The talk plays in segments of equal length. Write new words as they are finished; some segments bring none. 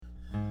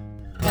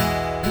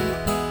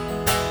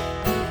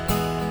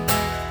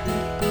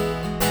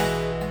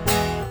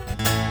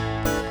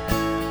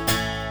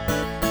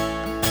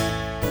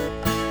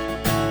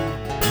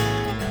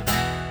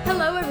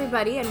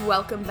everybody, and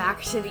welcome back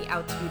to the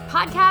Out to Be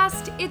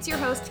podcast. It's your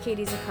host,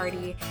 Katie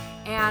Zaccardi,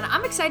 and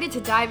I'm excited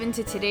to dive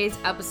into today's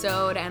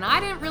episode, and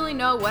I didn't really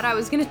know what I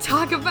was going to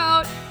talk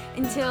about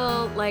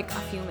until like a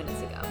few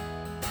minutes ago.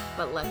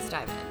 But let's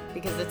dive in,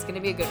 because it's going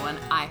to be a good one,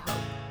 I hope.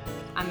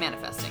 I'm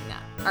manifesting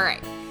that. All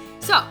right,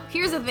 so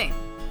here's the thing.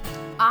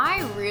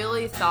 I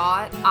really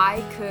thought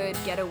I could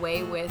get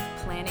away with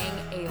planning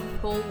a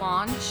whole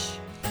launch,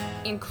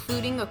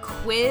 including a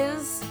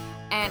quiz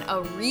and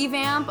a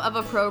revamp of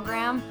a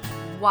program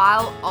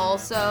while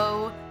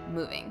also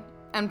moving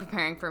and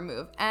preparing for a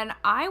move. And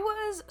I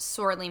was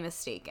sorely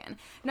mistaken.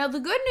 Now,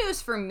 the good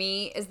news for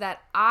me is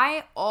that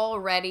I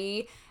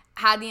already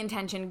had the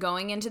intention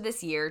going into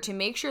this year to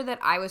make sure that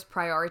I was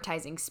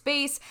prioritizing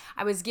space.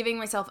 I was giving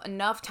myself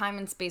enough time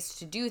and space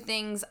to do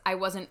things. I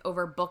wasn't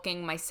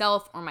overbooking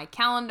myself or my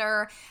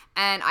calendar,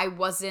 and I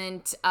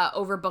wasn't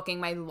overbooking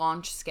my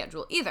launch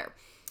schedule either.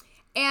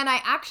 And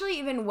I actually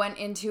even went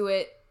into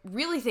it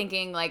really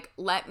thinking, like,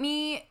 let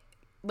me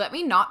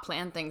not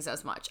plan things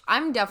as much.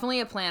 I'm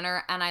definitely a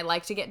planner, and I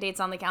like to get dates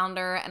on the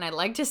calendar, and I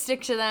like to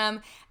stick to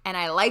them, and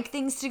I like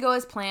things to go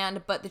as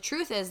planned. But the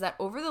truth is that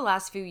over the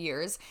last few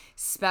years,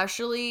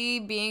 especially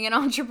being an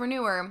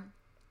entrepreneur,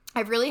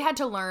 I've really had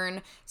to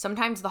learn,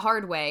 sometimes the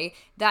hard way,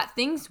 that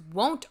things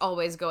won't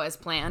always go as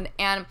planned.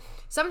 And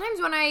sometimes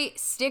when I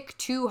stick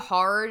too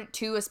hard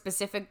to a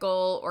specific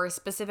goal or a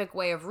specific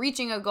way of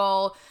reaching a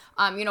goal,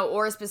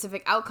 or a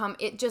specific outcome,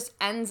 it just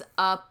ends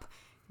up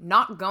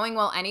not going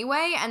well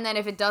anyway. And then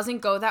if it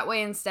doesn't go that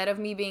way, instead of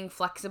me being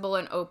flexible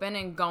and open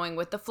and going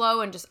with the flow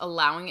and just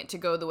allowing it to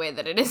go the way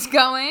that it is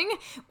going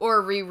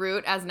or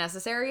reroute as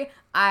necessary,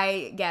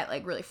 I get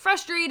like really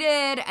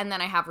frustrated, and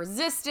then I have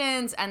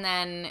resistance, and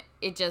then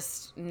it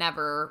just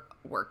never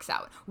works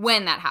out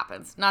when that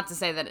happens. Not to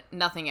say that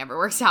nothing ever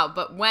works out,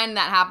 but when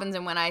that happens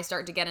and when I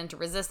start to get into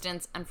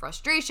resistance and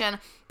frustration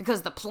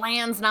because the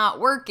plan's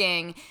not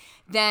working,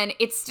 then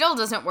it still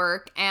doesn't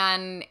work,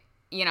 and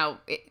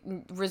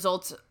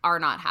results are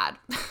not had.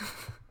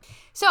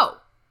 So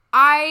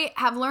I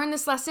have learned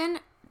this lesson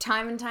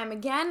time and time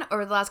again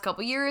over the last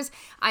couple years.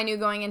 I knew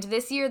going into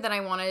this year that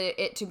I wanted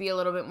it to be a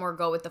little bit more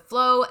go with the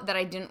flow, that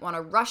I didn't want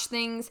to rush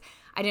things.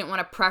 I didn't want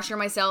to pressure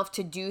myself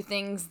to do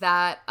things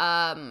that,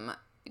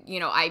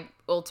 I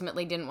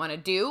ultimately didn't want to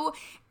do.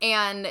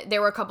 And there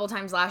were a couple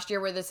times last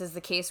year where this is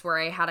the case, where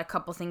I had a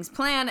couple things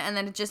planned and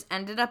then it just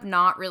ended up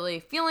not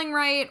really feeling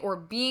right or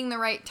being the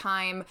right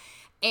time.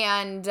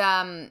 And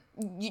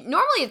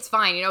normally it's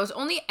fine. It's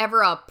only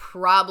ever a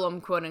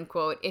problem, quote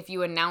unquote, if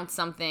you announce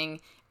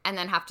something and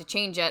then have to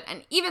change it.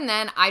 And even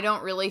then, I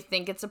don't really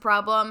think it's a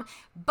problem.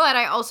 But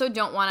I also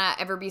don't want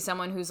to ever be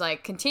someone who's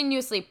like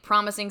continuously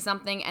promising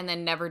something and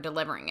then never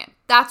delivering it.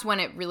 That's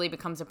when it really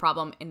becomes a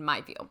problem in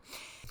my view.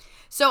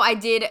 So I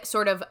did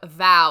sort of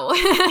vow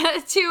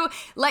to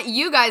let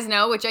you guys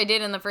know, which I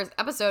did in the first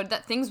episode,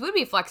 that things would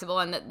be flexible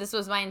and that this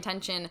was my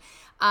intention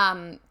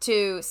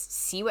to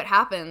see what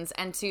happens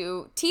and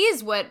to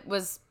tease what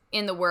was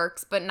in the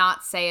works, but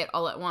not say it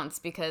all at once,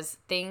 because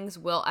things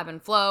will ebb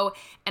and flow.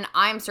 And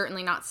I'm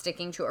certainly not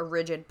sticking to a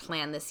rigid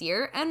plan this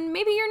year. And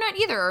maybe you're not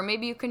either, or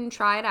maybe you can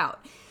try it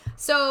out.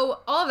 So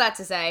all of that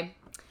to say,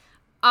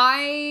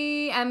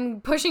 I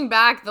am pushing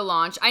back the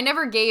launch. I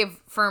never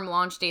gave firm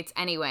launch dates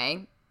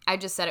anyway. I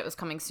just said it was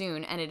coming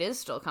soon, and it is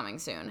still coming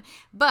soon.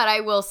 But I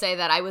will say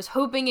that I was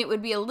hoping it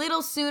would be a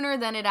little sooner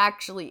than it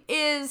actually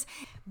is.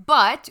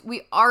 But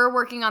we are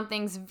working on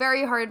things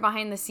very hard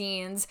behind the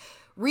scenes,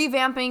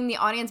 revamping the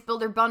Audience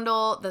Builder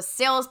Bundle, the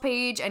sales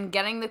page, and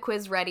getting the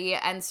quiz ready.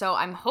 And so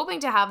I'm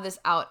hoping to have this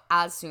out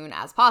as soon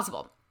as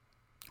possible.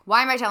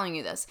 Why am I telling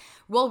you this?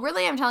 Well,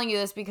 really, I'm telling you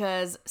this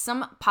because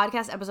some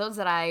podcast episodes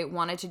that I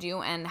wanted to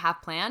do and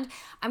have planned,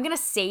 I'm going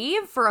to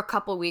save for a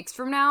couple weeks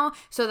from now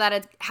so that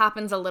it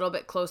happens a little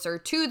bit closer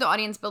to the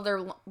Audience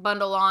Builder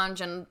Bundle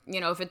launch. And,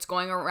 if it's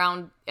going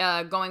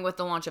with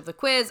the launch of the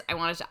quiz, I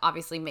want it to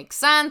obviously make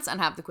sense and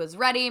have the quiz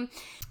ready.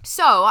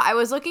 So I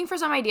was looking for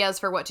some ideas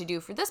for what to do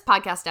for this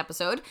podcast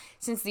episode.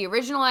 Since the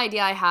original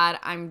idea I had,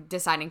 I'm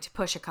deciding to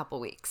push a couple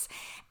weeks.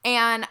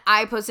 And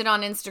I posted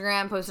on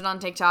Instagram, posted on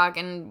TikTok,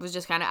 and was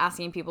just kind of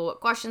asking people what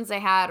questions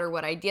they had or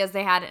what ideas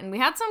they had. And we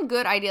had some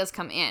good ideas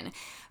come in.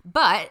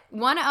 But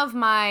one of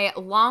my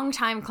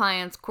longtime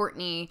clients,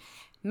 Courtney,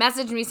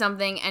 messaged me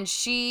something, and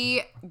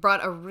she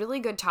brought a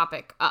really good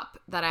topic up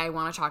that I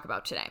want to talk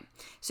about today.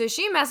 So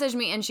she messaged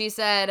me and she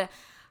said,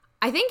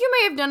 I think you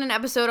may have done an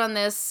episode on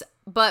this,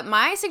 but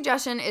my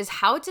suggestion is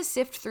how to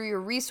sift through your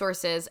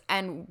resources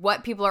and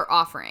what people are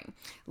offering.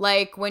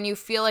 Like when you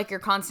feel like you're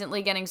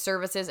constantly getting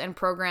services and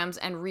programs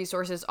and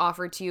resources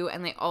offered to you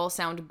and they all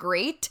sound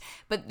great,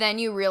 but then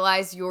you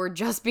realize you're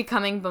just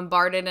becoming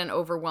bombarded and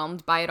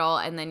overwhelmed by it all,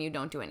 and then you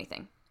don't do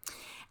anything.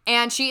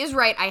 And she is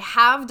right. I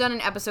have done an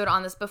episode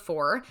on this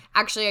before.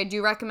 Actually, I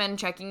do recommend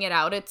checking it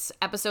out. It's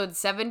episode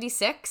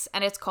 76,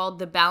 and it's called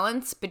The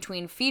Balance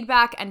Between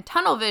Feedback and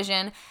Tunnel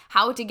Vision,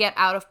 How to Get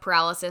Out of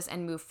Paralysis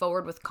and Move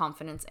Forward with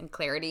Confidence and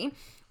Clarity.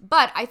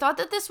 But I thought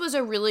that this was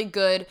a really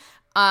good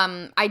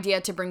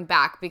idea to bring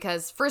back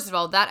because, first of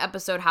all, that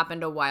episode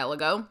happened a while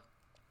ago.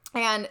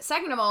 And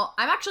second of all,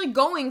 I'm actually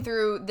going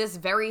through this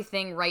very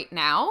thing right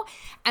now.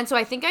 And so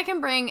I think I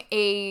can bring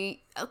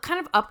a kind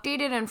of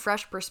updated and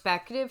fresh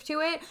perspective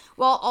to it,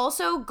 while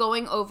also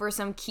going over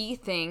some key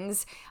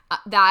things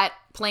that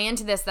play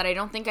into this that I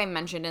don't think I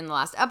mentioned in the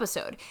last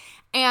episode.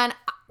 And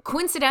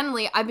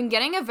coincidentally, I've been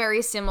getting a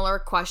very similar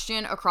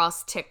question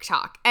across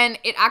TikTok, and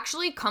it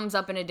actually comes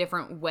up in a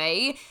different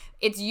way.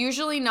 It's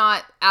usually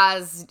not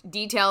as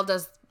detailed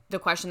as the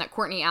question that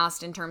Courtney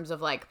asked in terms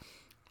of like,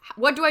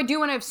 what do I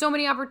do when I have so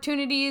many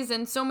opportunities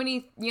and so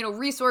many,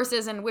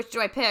 resources, and which do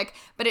I pick?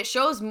 But it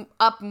shows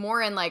up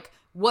more in like,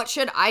 what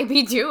should I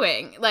be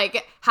doing?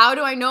 Like, how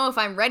do I know if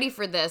I'm ready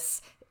for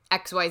this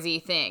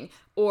XYZ thing?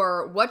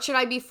 Or what should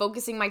I be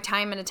focusing my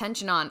time and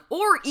attention on?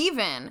 Or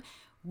even,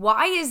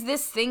 why is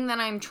this thing that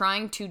I'm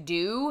trying to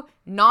do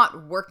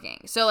not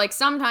working? So like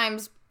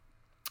sometimes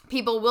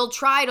people will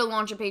try to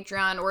launch a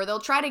Patreon, or they'll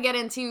try to get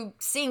into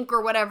sync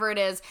or whatever it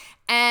is,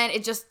 and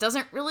it just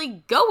doesn't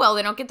really go well.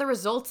 They don't get the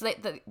results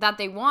that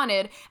they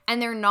wanted,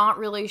 and they're not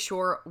really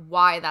sure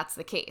why that's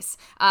the case.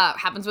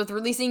 Happens with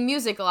releasing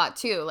music a lot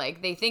too.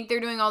 Like they think they're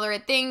doing all the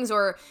right things,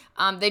 or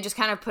they just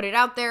kind of put it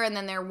out there, and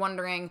then they're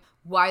wondering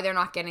why they're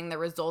not getting the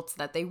results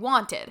that they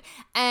wanted.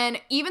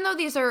 And even though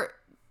these are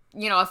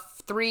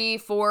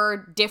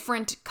 3-4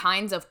 different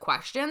kinds of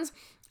questions,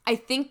 I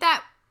think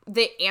that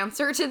the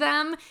answer to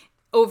them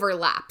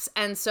overlaps.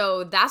 And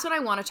so that's what I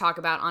want to talk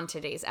about on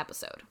today's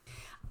episode.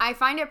 I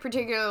find it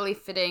particularly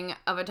fitting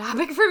of a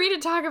topic for me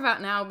to talk about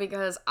now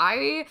because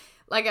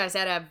like I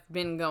said, I've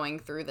been going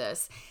through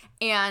this,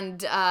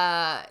 and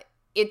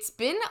it's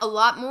been a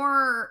lot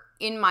more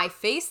in my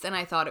face than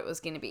I thought it was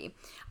going to be.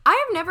 I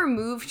have never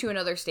moved to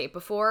another state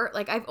before.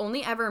 Like I've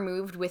only ever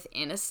moved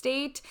within a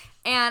state,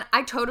 and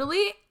I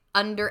totally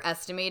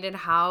underestimated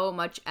how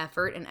much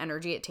effort and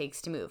energy it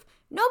takes to move.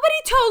 Nobody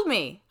told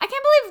me. I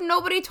can't believe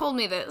nobody told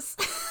me this.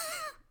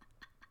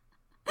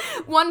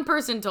 One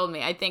person told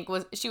me, I think,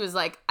 she was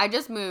like, I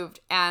just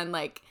moved, and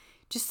like,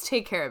 just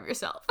take care of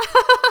yourself.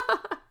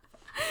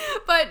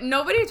 But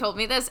nobody told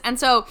me this. And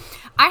so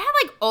I had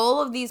like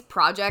all of these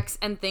projects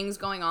and things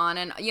going on,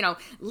 and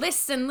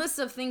lists and lists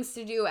of things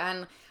to do.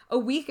 And a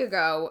week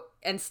ago,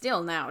 and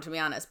still now, to be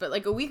honest, but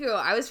like a week ago,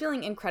 I was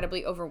feeling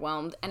incredibly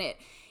overwhelmed. And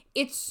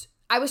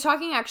I was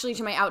talking actually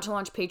to my Out to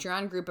Launch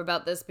Patreon group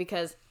about this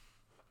because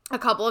a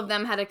couple of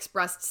them had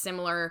expressed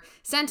similar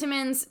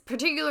sentiments,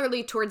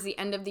 particularly towards the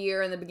end of the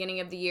year and the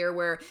beginning of the year,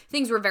 where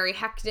things were very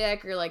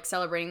hectic. You're like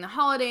celebrating the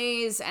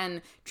holidays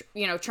and,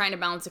 trying to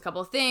balance a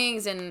couple of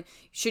things, and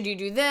should you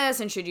do this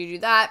and should you do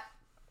that?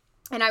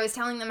 And I was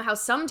telling them how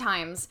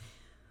sometimes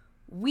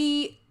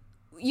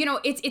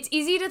it's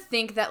easy to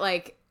think that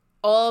like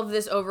all of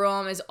this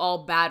overwhelm is all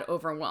bad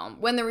overwhelm,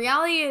 when the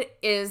reality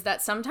is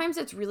that sometimes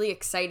it's really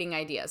exciting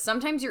ideas.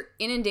 Sometimes you're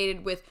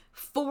inundated with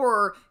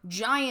 4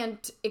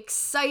 giant,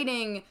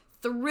 exciting,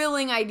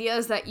 thrilling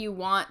ideas that you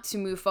want to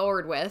move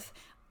forward with,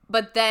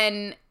 but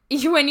then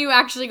when you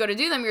actually go to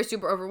do them, you're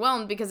super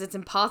overwhelmed because it's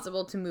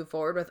impossible to move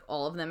forward with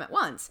all of them at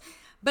once.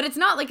 But it's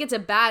not like it's a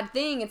bad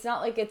thing. It's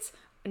not like it's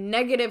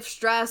negative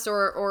stress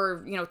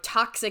or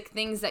toxic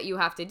things that you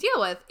have to deal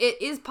with.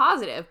 It is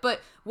positive. But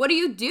what do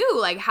you do?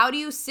 Like, how do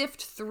you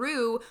sift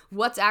through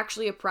what's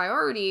actually a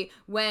priority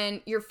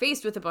when you're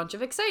faced with a bunch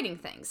of exciting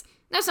things?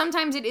 Now,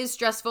 sometimes it is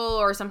stressful,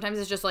 or sometimes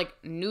it's just like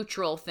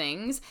neutral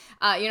things.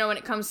 When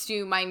it comes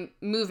to my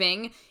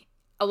moving,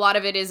 a lot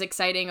of it is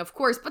exciting, of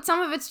course, but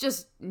some of it's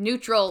just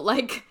neutral.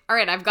 Like, all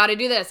right, I've got to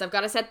do this. I've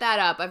got to set that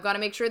up. I've got to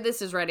make sure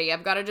this is ready.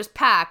 I've got to just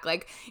pack.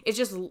 Like, it's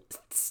just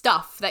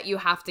stuff that you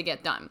have to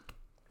get done.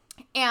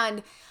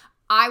 And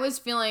I was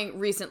feeling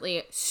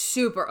recently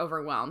super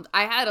overwhelmed.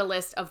 I had a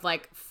list of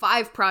like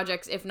 5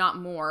 projects, if not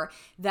more,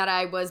 that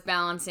I was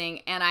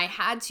balancing. And I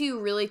had to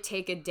really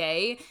take a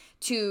day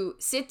to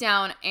sit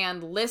down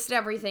and list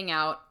everything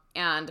out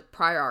and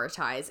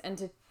prioritize, and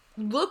to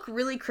look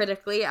really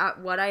critically at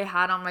what I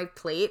had on my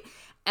plate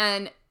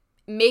and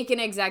make an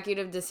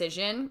executive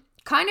decision.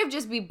 Kind of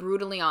just be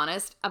brutally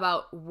honest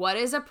about what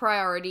is a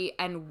priority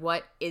and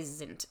what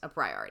isn't a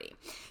priority.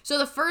 So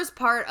the first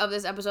part of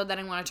this episode that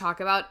I want to talk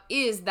about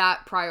is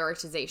that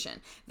prioritization.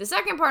 The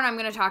second part, I'm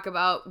going to talk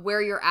about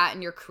where you're at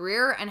in your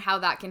career and how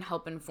that can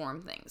help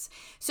inform things.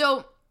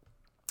 So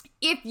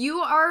if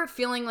you are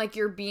feeling like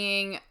you're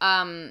being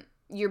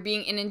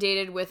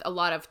inundated with a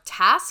lot of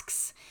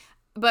tasks,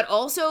 but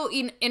also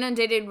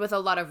inundated with a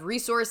lot of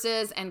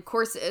resources and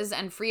courses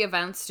and free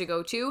events to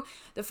go to,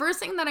 the first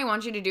thing that I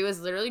want you to do is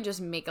literally just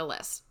make a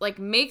list. Like,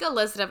 make a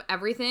list of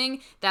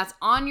everything that's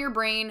on your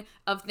brain,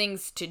 of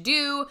things to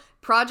do,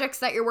 projects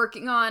that you're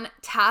working on,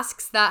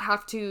 tasks that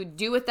have to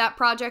do with that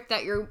project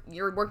that you're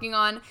working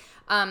on,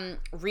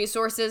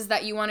 resources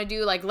that you want to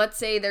do. Like, let's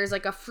say there's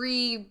like a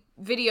free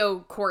video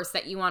course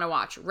that you want to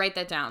watch, write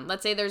that down.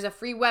 Let's say there's a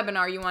free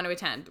webinar you want to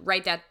attend,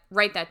 write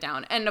that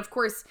down. And of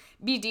course,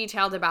 be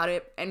detailed about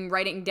it and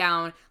writing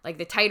down like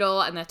the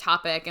title and the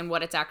topic and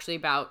what it's actually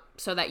about,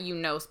 so that you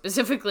know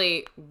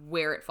specifically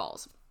where it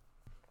falls.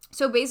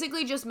 So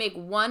basically just make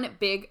one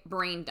big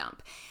brain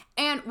dump.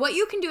 And what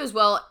you can do as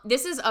well,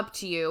 this is up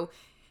to you.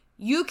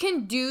 You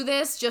can do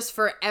this just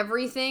for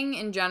everything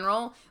in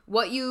general.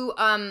 What you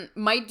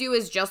might do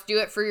is just do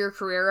it for your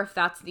career if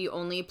that's the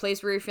only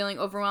place where you're feeling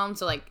overwhelmed.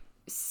 So like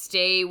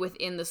stay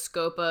within the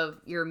scope of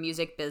your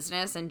music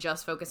business and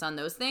just focus on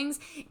those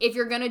things. If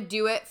you're going to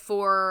do it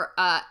for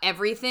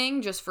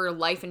everything, just for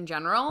life in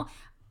general,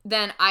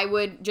 then I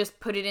would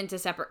just put it into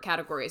separate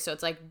categories. So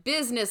it's like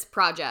business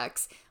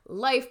projects,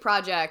 life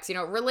projects,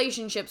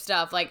 relationship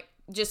stuff, like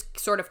just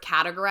sort of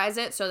categorize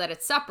it so that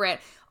it's separate,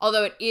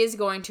 although it is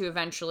going to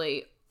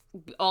eventually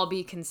all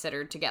be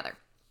considered together.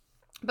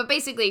 But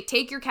basically,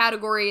 take your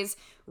categories,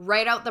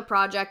 write out the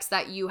projects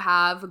that you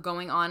have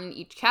going on in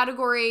each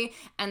category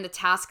and the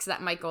tasks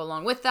that might go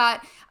along with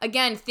that.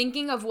 Again,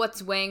 thinking of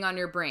what's weighing on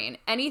your brain.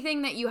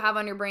 Anything that you have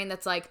on your brain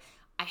that's like,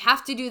 I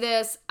have to do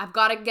this, I've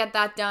got to get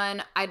that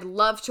done, I'd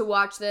love to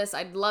watch this,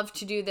 I'd love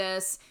to do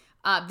this,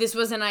 this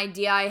was an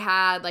idea I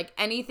had, like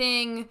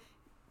anything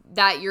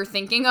that you're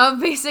thinking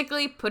of,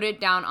 basically, put it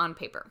down on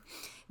paper.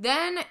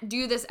 Then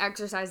do this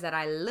exercise that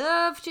I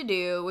love to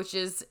do, which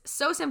is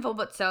so simple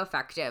but so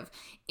effective,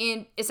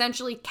 in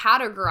essentially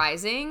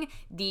categorizing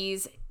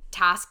these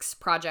tasks,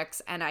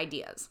 projects, and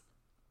ideas.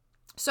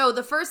 So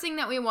the first thing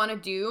that we want to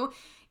do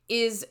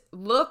is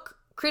look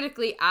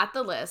critically at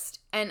the list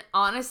and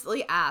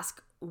honestly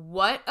ask,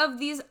 what of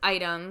these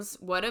items,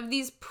 what of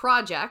these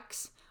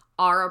projects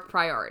are a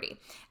priority?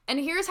 And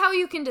here's how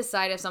you can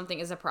decide if something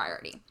is a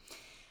priority.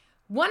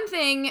 One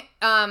thing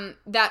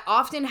that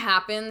often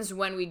happens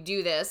when we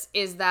do this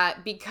is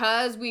that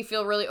because we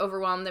feel really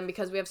overwhelmed and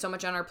because we have so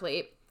much on our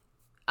plate,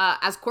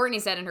 as Courtney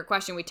said in her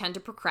question, we tend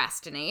to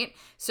procrastinate.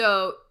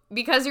 So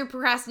because you're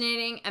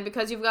procrastinating and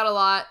because you've got a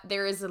lot,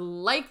 there is a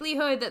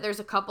likelihood that there's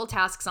a couple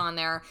tasks on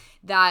there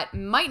that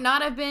might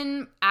not have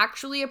been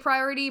actually a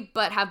priority,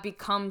 but have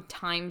become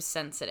time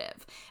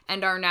sensitive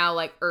and are now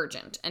like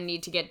urgent and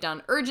need to get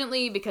done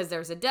urgently because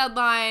there's a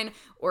deadline,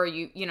 or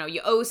you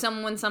owe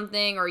someone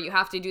something, or you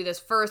have to do this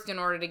first in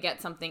order to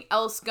get something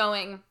else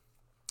going.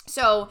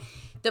 So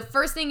the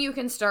first thing you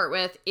can start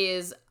with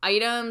is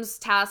items,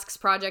 tasks,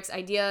 projects,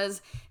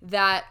 ideas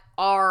that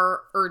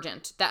are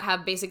urgent, that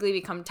have basically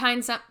become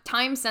time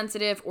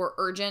sensitive or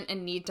urgent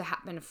and need to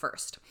happen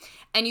first.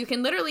 And you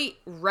can literally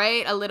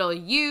write a little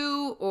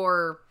U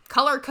or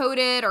color code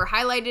it or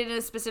highlight it in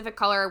a specific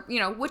color,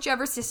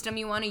 whichever system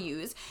you want to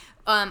use.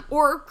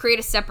 Or create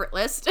a separate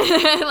list.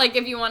 Like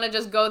if you want to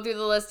just go through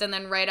the list and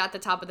then write at the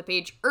top of the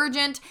page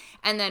urgent,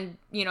 and then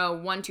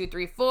 1, 2,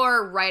 3,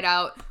 4, write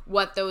out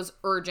what those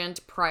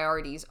urgent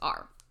priorities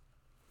are.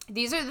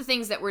 These are the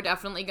things that we're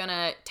definitely going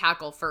to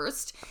tackle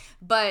first,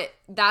 but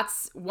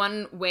that's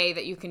one way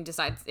that you can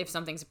decide if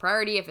something's a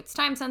priority. If it's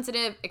time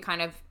sensitive, it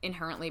kind of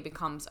inherently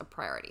becomes a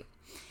priority.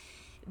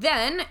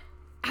 Then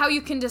how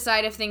you can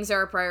decide if things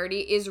are a priority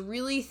is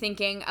really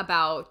thinking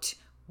about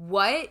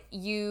what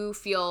you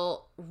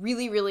feel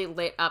really, really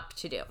lit up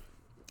to do.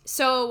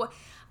 So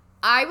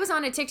I was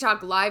on a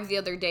TikTok live the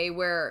other day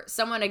where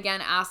someone again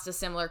asked a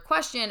similar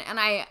question, and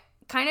I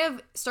kind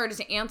of started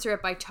to answer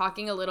it by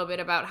talking a little bit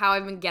about how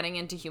I've been getting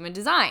into human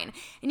design.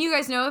 And you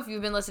guys know, if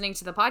you've been listening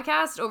to the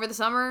podcast over the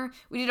summer,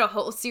 we did a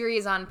whole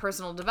series on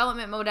personal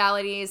development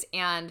modalities,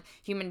 and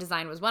human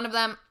design was one of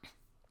them.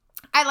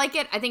 I like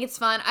it. I think it's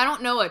fun. I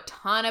don't know a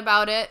ton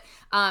about it.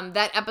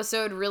 That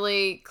episode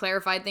really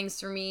clarified things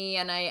for me,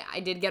 and I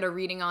did get a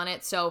reading on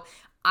it, so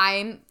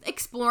I'm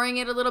exploring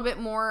it a little bit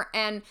more.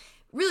 And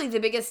really the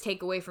biggest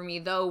takeaway for me,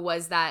 though,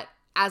 was that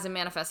as a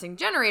manifesting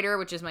generator,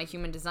 which is my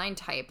human design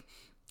type,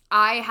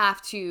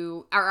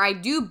 I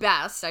do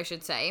best, I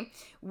should say,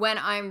 when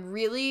I'm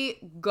really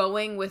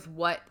going with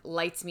what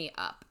lights me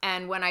up.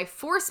 And when I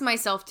force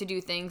myself to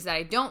do things that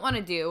I don't want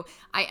to do,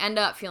 I end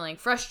up feeling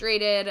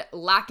frustrated,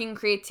 lacking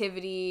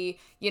creativity,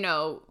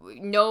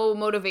 no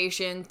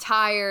motivation,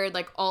 tired,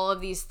 like all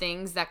of these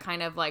things that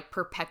kind of like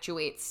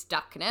perpetuate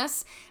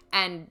stuckness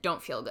and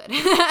don't feel good.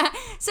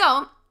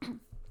 So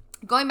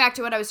going back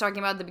to what I was talking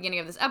about at the beginning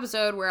of this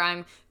episode, where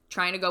I'm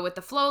trying to go with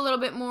the flow a little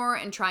bit more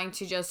and trying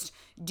to just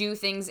do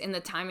things in the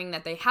timing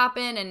that they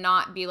happen and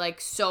not be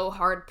like so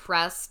hard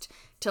pressed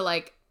to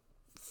like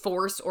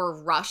force or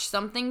rush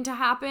something to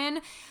happen.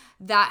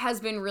 That has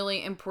been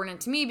really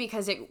important to me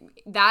because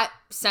that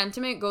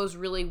sentiment goes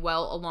really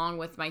well along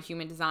with my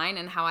human design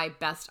and how I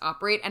best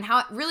operate and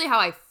how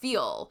I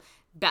feel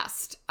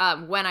best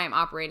when I'm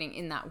operating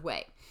in that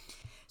way.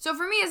 So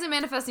for me as a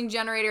manifesting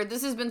generator,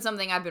 this has been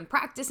something I've been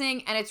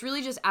practicing, and it's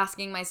really just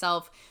asking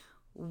myself,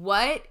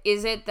 what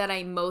is it that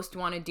I most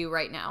want to do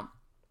right now?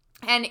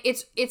 And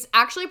it's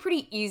actually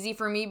pretty easy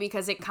for me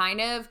because it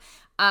kind of,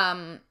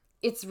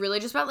 it's really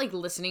just about like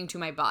listening to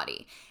my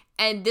body.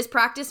 And this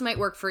practice might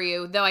work for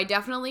you, though I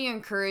definitely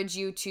encourage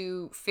you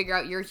to figure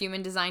out your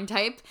human design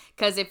type,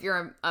 because if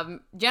you're a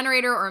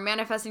generator or a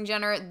manifesting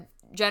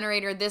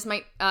generator, this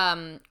might,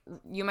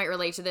 you might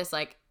relate to this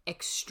like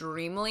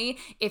extremely.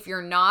 If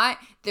you're not,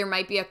 there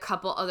might be a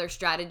couple other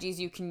strategies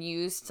you can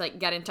use to like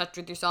get in touch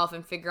with yourself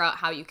and figure out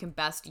how you can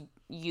best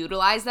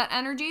utilize that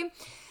energy.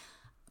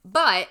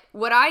 But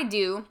what I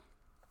do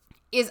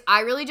is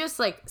I really just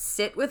like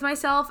sit with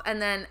myself,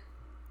 and then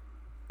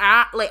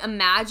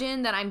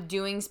imagine that I'm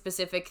doing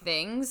specific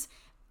things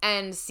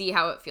and see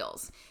how it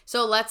feels.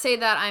 So let's say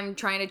that I'm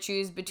trying to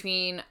choose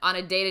between, on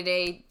a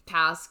day-to-day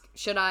task,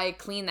 should I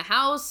clean the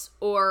house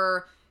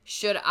or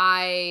should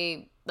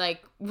I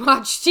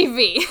watch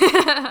TV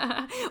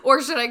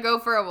or should I go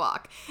for a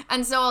walk?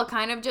 And so I'll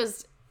kind of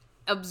just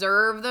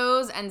observe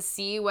those and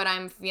see what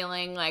I'm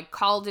feeling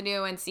called to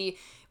do, and see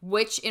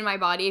which in my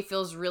body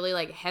feels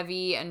really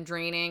heavy and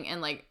draining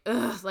and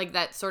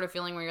that sort of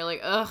feeling where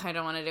you're I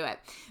don't want to do it,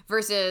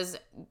 versus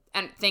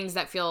and things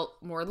that feel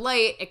more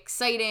light,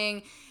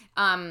 exciting.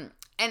 And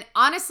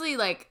honestly,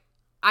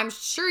 I'm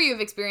sure you've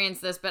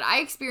experienced this, but I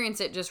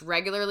experience it just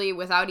regularly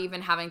without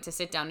even having to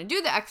sit down and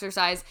do the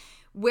exercise,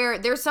 where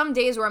there's some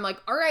days where I'm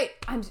all right,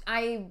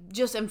 I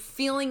just am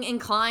feeling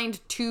inclined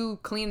to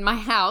clean my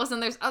house.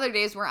 And there's other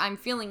days where I'm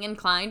feeling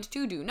inclined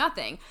to do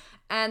nothing.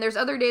 And there's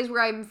other days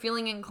where I'm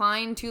feeling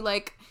inclined to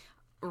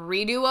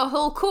redo a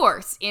whole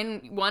course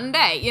in one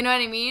day. You know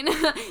what I mean?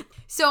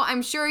 So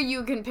I'm sure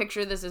you can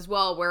picture this as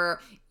well, where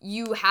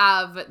you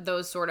have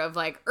those sort of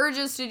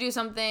urges to do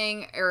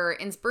something, or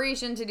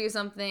inspiration to do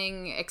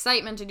something,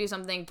 excitement to do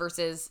something,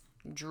 versus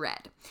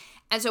dread.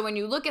 And so when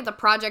you look at the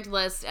project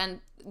list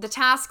and the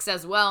tasks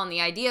as well, and the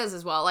ideas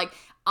as well,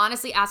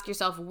 honestly ask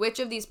yourself which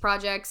of these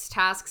projects,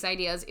 tasks,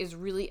 ideas is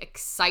really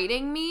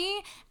exciting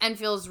me and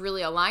feels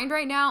really aligned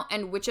right now,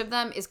 and which of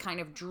them is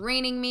kind of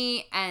draining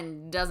me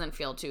and doesn't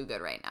feel too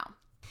good right now.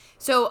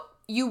 So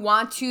you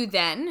want to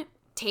then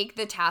take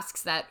the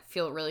tasks that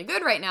feel really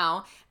good right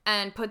now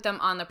and put them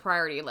on the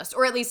priority list,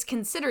 or at least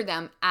consider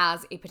them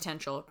as a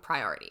potential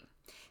priority.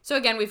 So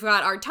again, we've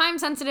got our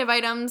time-sensitive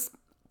items.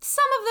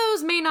 Some of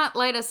those may not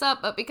light us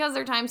up, but because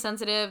they're time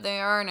sensitive, they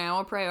are now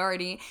a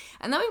priority.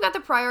 And then we've got the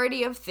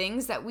priority of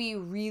things that we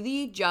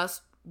really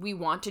we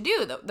want to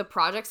do, the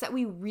projects that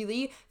we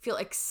really feel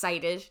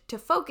excited to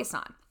focus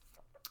on.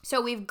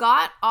 So we've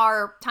got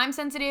our time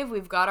sensitive,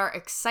 we've got our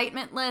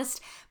excitement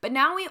list, but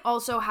now we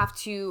also have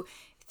to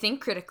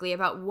think critically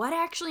about what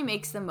actually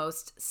makes the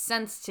most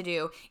sense to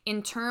do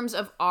in terms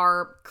of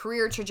our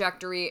career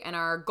trajectory and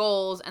our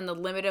goals and the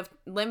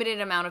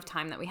limited amount of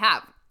time that we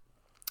have.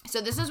 So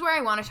this is where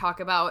I want to talk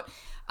about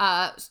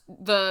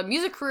the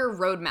music career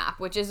roadmap,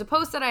 which is a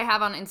post that I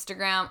have on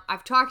Instagram.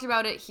 I've talked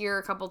about it here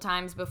a couple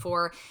times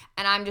before,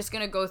 and I'm just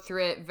going to go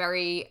through it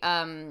very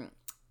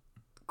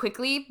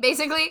quickly,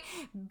 basically.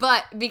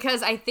 But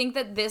because I think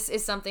that this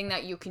is something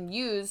that you can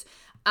use,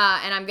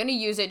 and I'm going to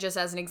use it just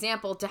as an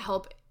example to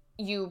help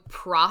you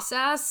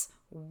process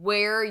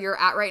where you're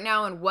at right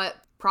now and what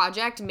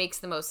project makes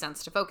the most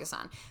sense to focus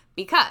on.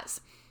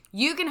 Because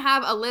you can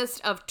have a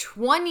list of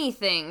 20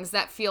 things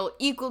that feel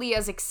equally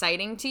as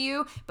exciting to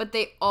you, but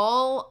they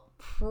all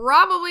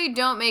probably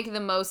don't make the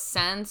most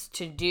sense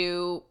to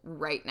do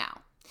right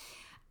now.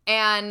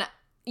 And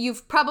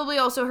you've probably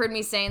also heard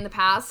me say in the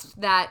past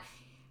that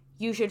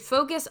you should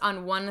focus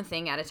on one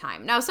thing at a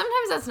time. Now,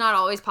 sometimes that's not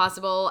always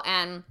possible,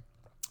 and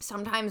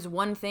sometimes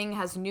one thing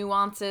has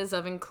nuances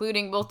of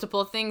including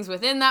multiple things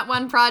within that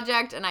one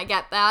project, and I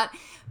get that.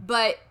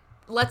 But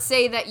let's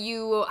say that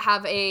you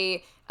have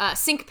a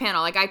sync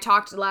panel. I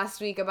talked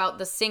last week about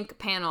the sync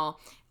panel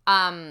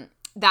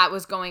that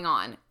was going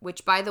on,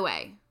 which, by the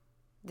way,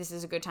 this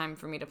is a good time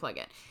for me to plug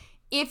it.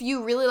 If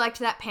you really liked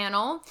that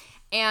panel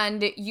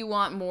and you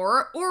want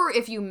more, or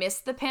if you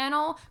missed the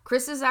panel,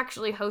 Chris is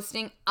actually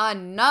hosting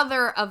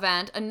another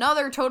event,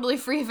 another totally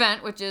free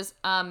event, which is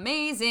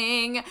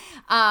amazing.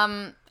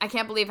 I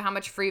can't believe how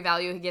much free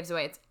value he gives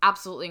away. It's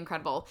absolutely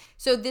incredible.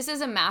 So this is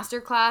a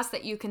masterclass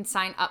that you can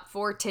sign up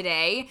for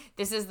today.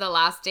 This is the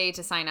last day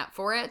to sign up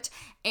for it.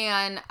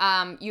 And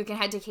you can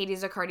head to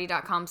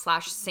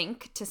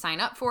katiezaccardi.com/sync to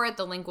sign up for it.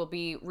 The link will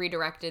be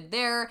redirected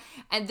there.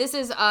 And this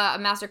is a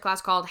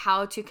masterclass called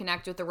How to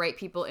Connect with the Right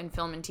People in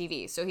Film and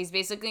TV. So he's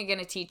basically going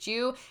to teach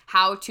you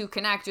how to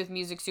connect with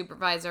music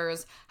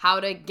supervisors, how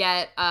to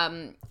get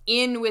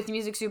in with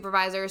music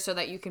supervisors so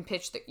that you can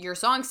pitch your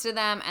songs to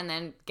them and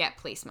then get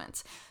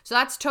placements. So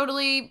that's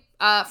totally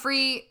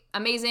free,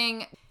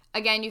 amazing.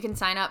 Again, you can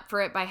sign up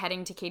for it by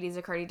heading to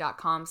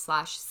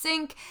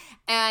katiezaccardi.com/sync,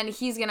 and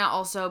he's going to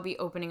also be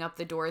opening up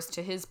the doors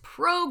to his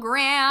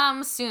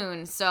program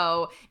soon.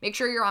 So make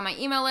sure you're on my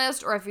email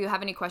list, or if you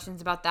have any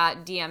questions about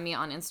that, DM me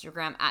on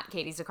Instagram at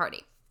Katie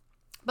Zaccardi.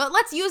 But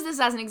let's use this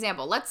as an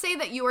example. Let's say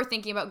that you are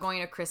thinking about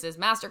going to Chris's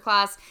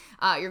masterclass.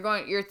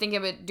 You're thinking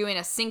about doing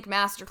a sync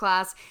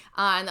masterclass,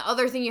 and the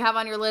other thing you have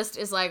on your list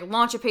is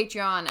launch a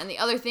Patreon, and the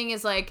other thing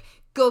is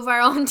go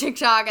viral on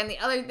TikTok, and the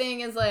other thing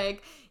is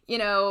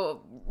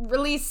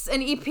release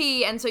an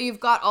EP. And so you've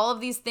got all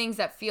of these things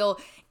that feel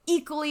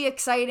equally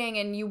exciting,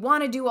 and you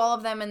want to do all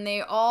of them, and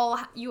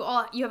you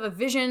have a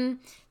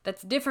vision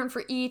that's different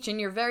for each, and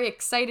you're very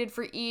excited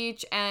for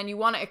each, and you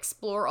want to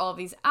explore all of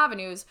these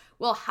avenues.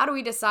 Well, how do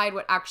we decide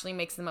what actually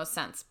makes the most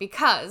sense?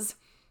 Because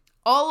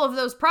all of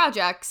those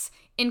projects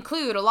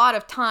include a lot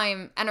of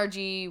time,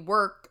 energy,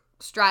 work,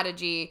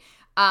 strategy,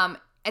 and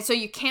so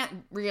you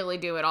can't really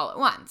do it all at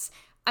once.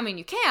 I mean,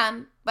 you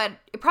can, but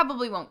it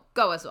probably won't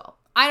go as well.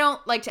 I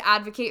don't like to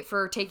advocate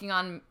for taking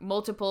on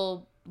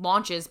multiple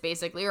launches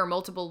basically, or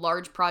multiple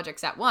large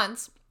projects at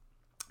once,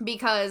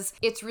 because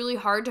it's really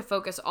hard to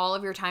focus all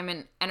of your time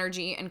and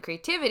energy and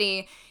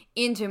creativity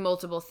into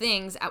multiple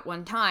things at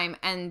one time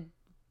and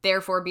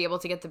therefore be able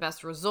to get the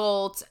best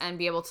results and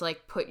be able to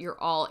like put your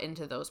all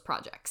into those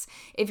projects.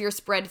 If you're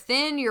spread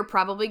thin, you're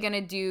probably going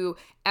to do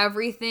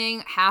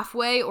everything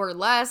halfway or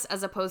less,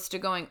 as opposed to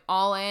going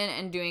all in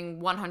and doing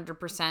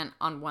 100%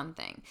 on one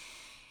thing.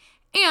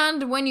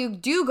 And when you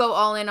do go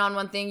all in on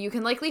one thing, you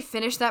can likely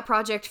finish that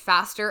project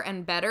faster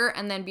and better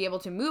and then be able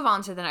to move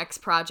on to the next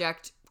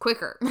project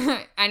quicker.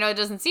 I know it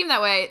doesn't seem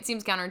that way. It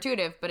seems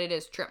counterintuitive, but it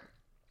is true.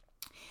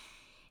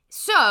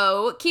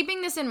 So,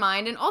 keeping this in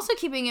mind, and also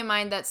keeping in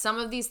mind that some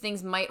of these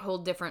things might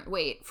hold different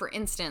weight. For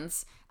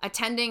instance,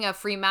 attending a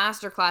free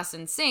masterclass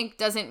in sync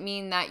doesn't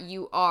mean that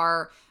you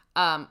are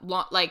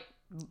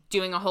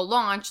doing a whole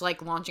launch,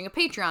 like launching a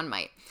Patreon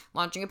might.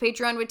 Launching a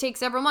Patreon would take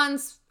several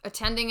months.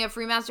 Attending a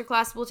free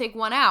masterclass will take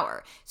 1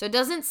 hour. So it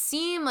doesn't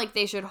seem like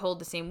they should hold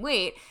the same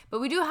weight,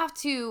 but we do have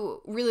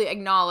to really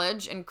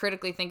acknowledge and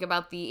critically think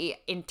about the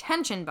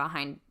intention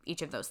behind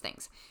each of those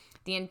things.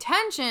 The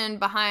intention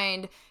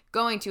behind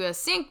going to a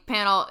sync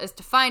panel is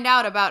to find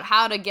out about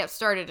how to get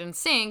started in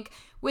sync,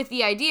 with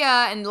the idea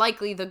and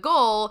likely the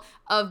goal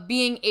of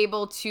being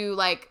able to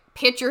like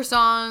pitch your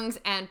songs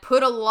and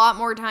put a lot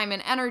more time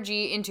and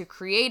energy into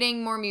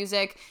creating more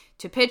music,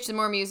 to pitch some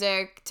more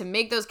music, to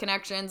make those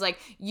connections. Like,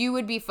 you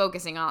would be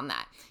focusing on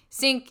that.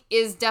 Sync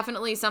is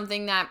definitely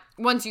something that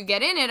once you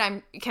get in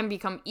it, can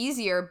become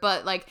easier,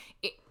 but like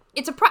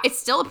it's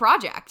still a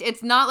project.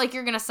 It's not like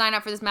you're going to sign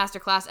up for this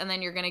masterclass and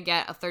then you're going to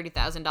get a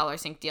 $30,000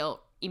 sync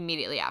deal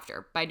immediately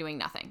after by doing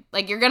nothing.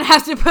 Like, you're going to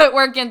have to put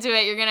work into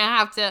it. You're going to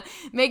have to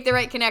make the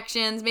right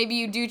connections. Maybe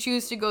you do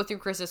choose to go through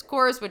Chris's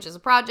course, which is a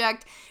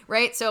project,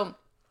 right? So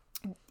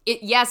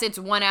yes, it's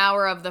 1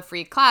 hour of the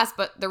free class,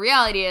 but the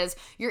reality is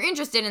you're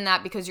interested in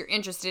that because you're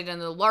interested in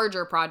the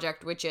larger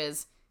project, which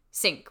is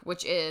sync,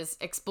 which is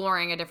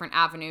exploring a different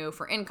avenue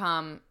for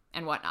income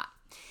and whatnot.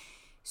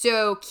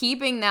 So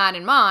keeping that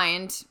in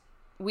mind,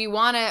 we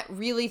want to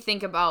really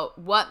think about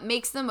what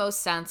makes the most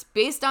sense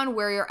based on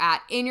where you're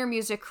at in your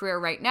music career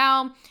right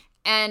now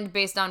and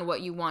based on what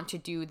you want to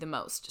do the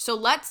most. So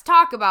let's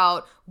talk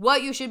about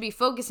what you should be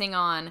focusing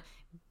on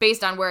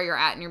based on where you're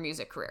at in your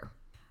music career.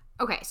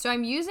 Okay, so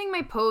I'm using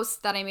my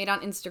post that I made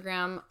on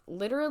Instagram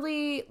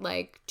literally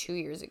like 2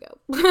 years ago.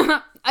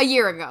 A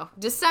year ago,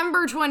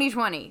 December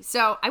 2020.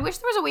 So I wish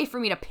there was a way for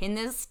me to pin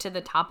this to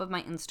the top of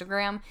my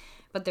Instagram,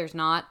 but there's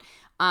not.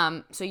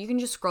 So you can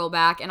just scroll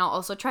back, and I'll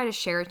also try to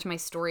share it to my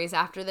stories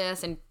after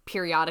this and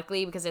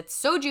periodically because it's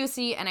so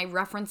juicy and I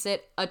reference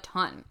it a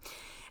ton.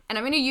 And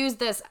I'm going to use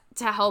this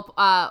to help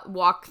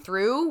walk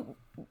through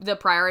the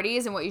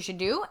priorities and what you should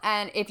do.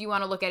 And if you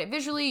want to look at it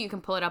visually, you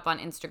can pull it up on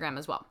Instagram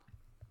as well.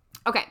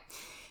 Okay,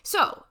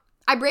 so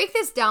I break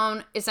this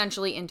down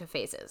essentially into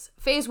phases.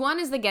 Phase 1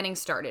 is the getting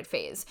started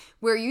phase,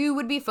 where you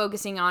would be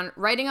focusing on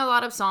writing a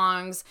lot of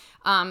songs,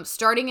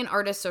 starting an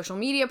artist's social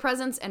media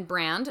presence and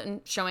brand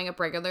and showing up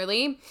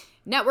regularly,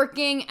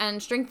 networking,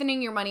 and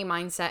strengthening your money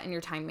mindset and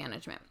your time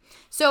management.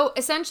 So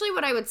essentially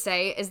what I would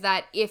say is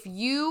that if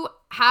you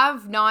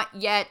have not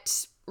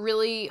yet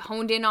really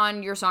honed in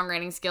on your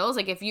songwriting skills,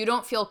 like if you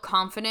don't feel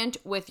confident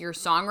with your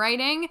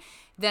songwriting,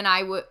 then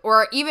I would,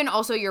 or even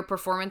also your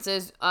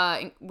performances,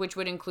 which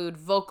would include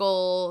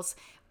vocals,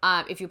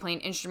 if you play an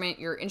instrument,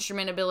 your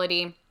instrument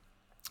ability.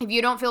 If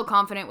you don't feel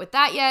confident with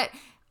that yet,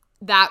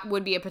 that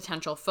would be a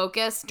potential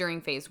focus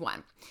during phase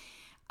 1.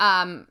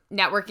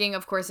 Networking,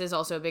 of course, is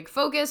also a big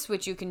focus,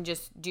 which you can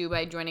just do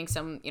by joining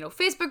some,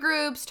 Facebook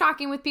groups,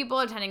 talking with people,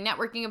 attending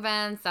networking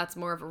events. That's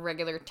more of a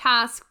regular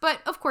task, but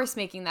of course,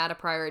 making that a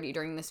priority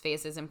during this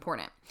phase is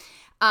important.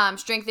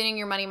 Strengthening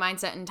your money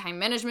mindset and time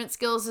management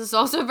skills is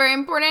also very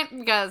important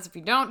because if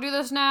you don't do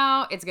this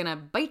now, it's going to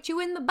bite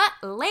you in the butt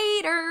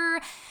later.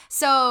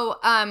 So,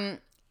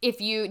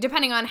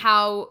 depending on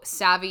how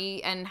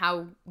savvy and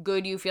how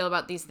good you feel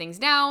about these things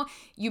now,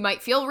 you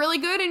might feel really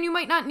good and you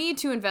might not need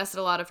to invest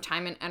a lot of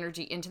time and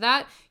energy into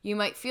that. You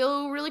might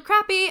feel really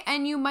crappy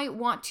and you might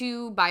want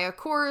to buy a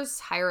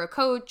course, hire a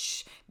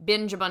coach,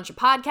 binge a bunch of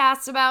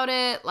podcasts about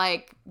it,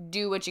 like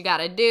do what you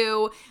gotta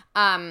do.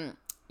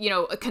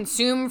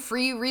 Consume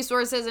free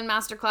resources and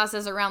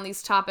masterclasses around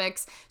these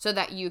topics so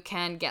that you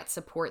can get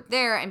support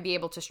there and be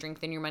able to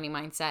strengthen your money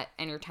mindset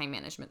and your time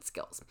management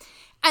skills.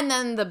 And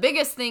then the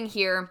biggest thing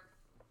here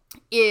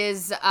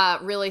is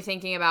really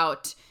thinking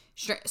about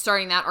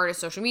starting that artist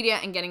social media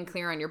and getting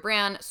clear on your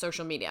brand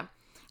social media.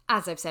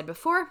 As I've said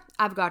before,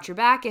 I've got your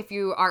back if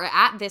you are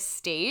at this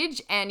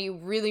stage and you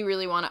really,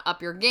 really want to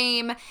up your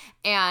game.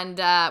 And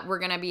we're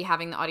going to be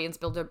having the Audience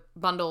Builder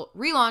Bundle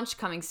relaunch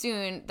coming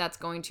soon. That's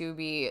going to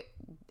be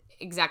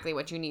exactly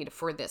what you need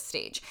for this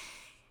stage.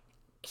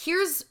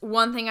 Here's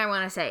one thing I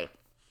want to say.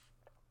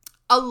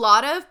 A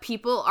lot of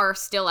people are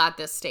still at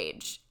this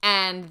stage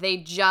and they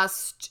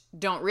just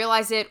don't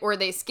realize it, or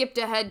they skipped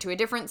ahead to a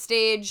different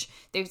stage.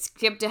 They've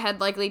skipped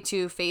ahead likely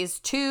to phase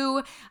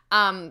 2,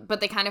 but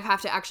they kind of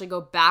have to actually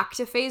go back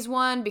to phase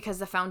 1 because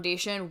the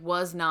foundation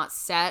was not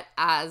set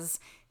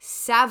as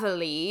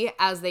savvily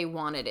as they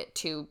wanted it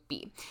to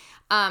be.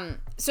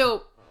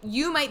 So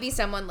you might be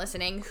someone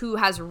listening who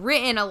has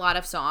written a lot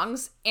of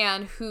songs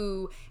and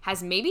who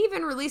has maybe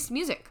even released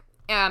music,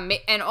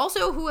 and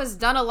also who has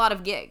done a lot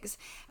of gigs.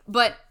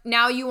 But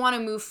now you want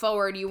to move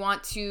forward. You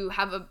want to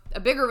have a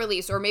bigger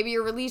release, or maybe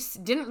your release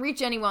didn't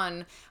reach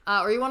anyone,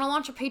 or you want to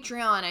launch a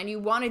Patreon and you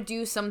want to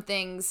do some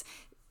things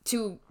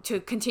to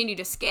continue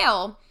to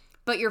scale,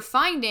 but you're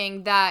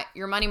finding that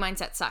your money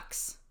mindset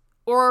sucks.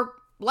 Or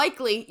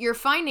likely you're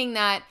finding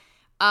that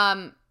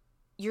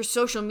your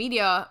social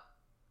media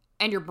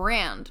and your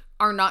brand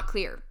are not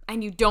clear,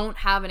 and you don't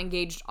have an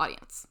engaged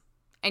audience,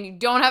 and you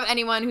don't have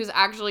anyone who's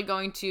actually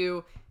going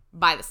to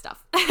buy the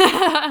stuff.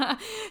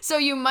 So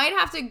you might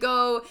have to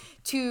go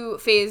to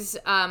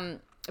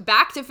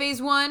back to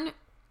phase 1,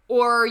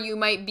 or you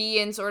might be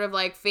in sort of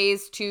like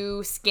phase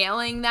 2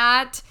 scaling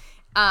that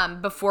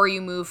before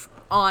you move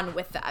on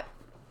with that.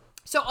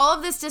 So all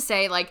of this to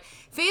say, like,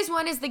 phase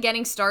 1 is the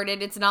getting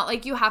started. It's not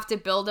like you have to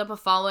build up a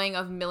following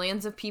of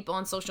millions of people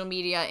on social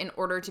media in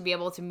order to be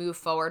able to move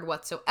forward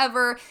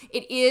whatsoever.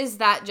 It is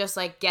that just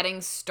like getting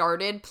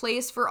started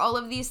place for all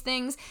of these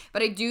things.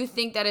 But I do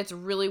think that it's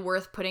really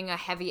worth putting a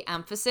heavy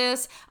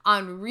emphasis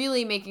on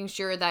really making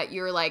sure that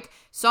your like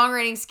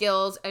songwriting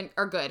skills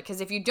are good. Because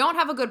if you don't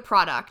have a good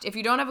product, if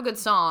you don't have a good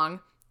song,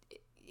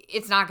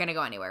 it's not going to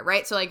go anywhere,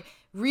 right? So like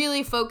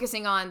really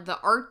focusing on the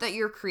art that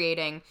you're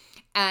creating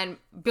and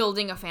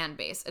building a fan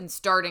base and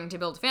starting to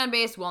build a fan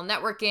base while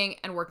networking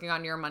and working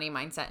on your money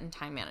mindset and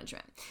time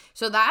management.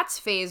 So that's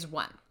phase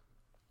 1.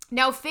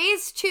 Now,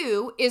 phase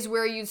 2 is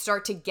where you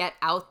start to get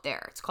out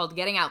there. It's called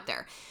getting out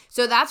there.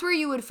 So that's where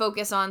you would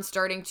focus on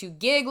starting to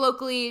gig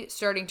locally,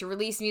 starting to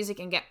release music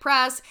and get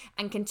press,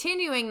 and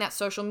continuing that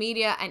social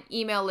media and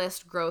email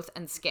list growth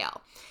and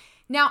scale.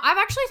 Now, I've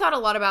actually thought a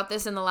lot about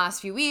this in the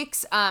last few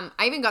weeks. I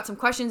even got some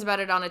questions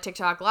about it on a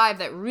TikTok live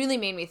that really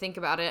made me think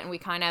about it, and we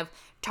kind of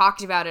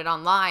talked about it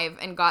on live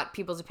and got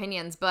people's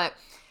opinions. But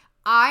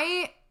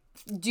I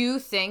do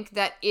think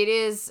that it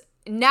is,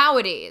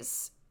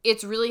 nowadays,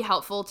 it's really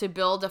helpful to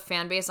build a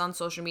fan base on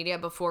social media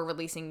before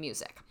releasing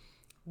music.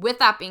 With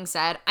that being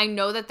said, I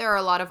know that there are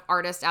a lot of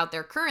artists out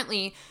there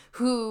currently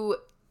who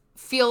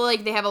feel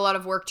like they have a lot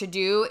of work to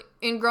do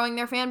in growing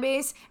their fan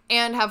base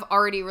and have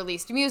already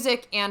released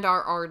music and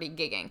are already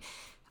gigging.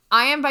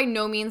 I am by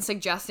no means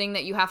suggesting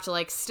that you have to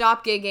like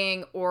stop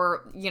gigging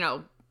or,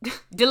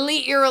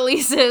 delete your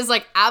releases.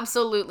 Like,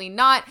 absolutely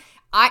not.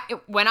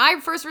 When I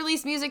first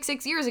released music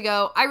 6 years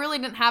ago, I really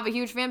didn't have a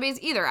huge fan base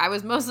either. I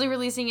was mostly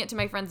releasing it to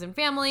my friends and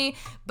family,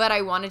 but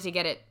I wanted to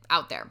get it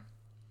out there.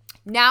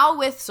 Now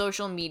with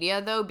social media,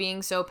 though,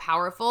 being so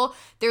powerful,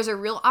 there's a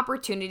real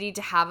opportunity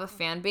to have a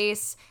fan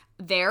base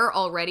there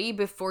already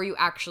before you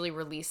actually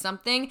release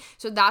something.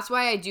 So that's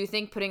why I do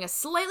think putting a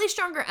slightly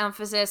stronger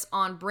emphasis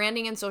on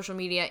branding and social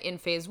media in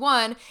phase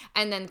 1,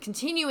 and then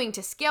continuing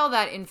to scale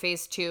that in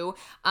phase 2,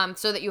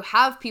 so that you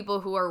have people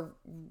who are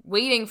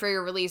waiting for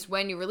your release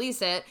when you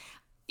release it,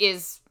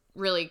 is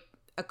really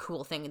a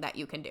cool thing that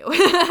you can do.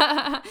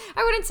 I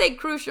wouldn't say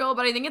crucial,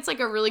 but I think it's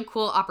like a really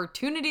cool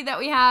opportunity that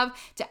we have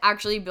to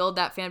actually build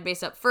that fan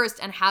base up first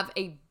and have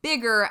a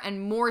bigger and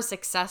more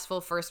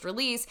successful first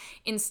release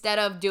instead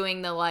of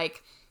doing the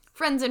like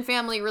friends and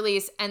family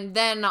release and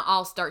then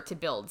I'll start to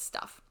build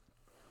stuff.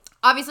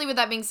 Obviously, with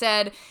that being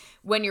said,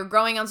 when you're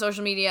growing on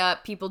social media,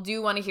 people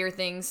do want to hear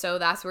things, so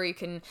that's where you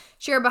can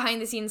share behind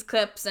the scenes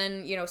clips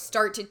and,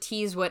 start to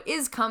tease what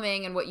is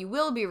coming and what you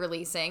will be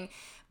releasing.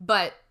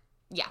 But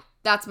yeah,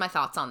 that's my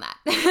thoughts on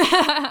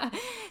that.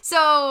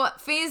 So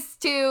phase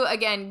 2,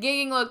 again,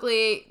 gigging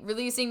locally,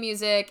 releasing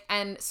music,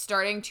 and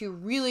starting to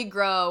really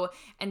grow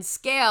and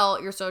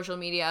scale your social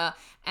media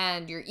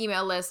and your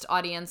email list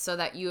audience so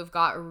that you have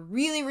got a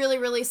really, really,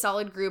 really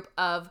solid group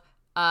of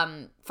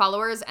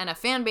followers and a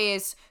fan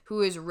base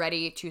who is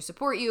ready to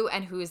support you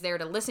and who is there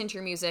to listen to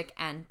your music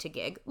and to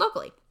gig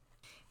locally.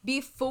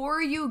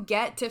 Before you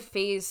get to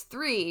phase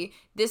 3,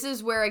 this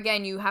is where,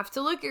 again, you have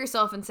to look at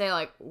yourself and say,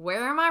 like,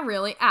 where am I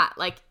really at?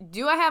 Like,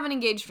 do I have an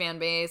engaged fan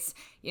base?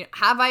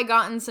 Have I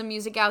gotten some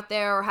music out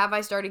there, or have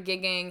I started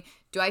gigging?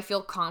 Do I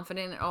feel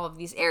confident in all of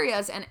these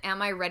areas? And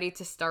am I ready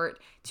to start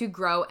to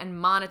grow and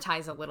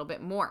monetize a little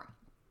bit more?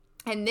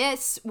 And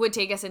this would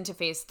take us into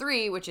phase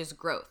 3, which is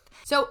growth.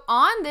 So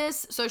on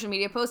this social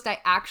media post, I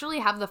actually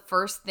have the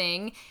first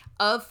thing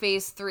of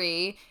phase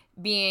 3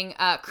 being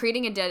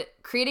creating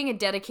a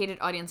dedicated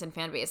audience and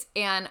fan base.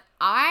 And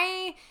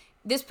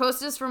this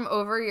post is from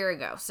over a year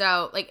ago.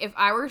 So like if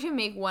I were to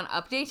make one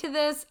update to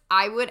this,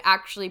 I would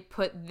actually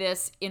put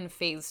this in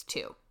phase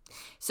 2.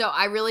 So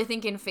I really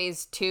think in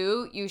phase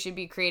 2, you should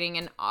be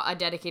creating a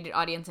dedicated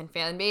audience and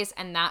fan base,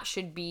 and that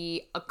should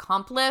be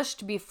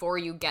accomplished before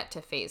you get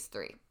to phase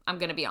 3. I'm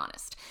going to be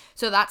honest.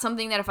 So that's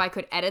something that if I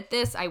could edit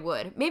this, I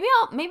would. Maybe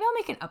I'll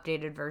make an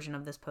updated version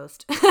of this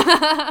post.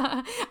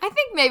 I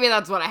think maybe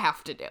that's what I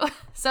have to do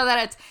so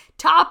that it's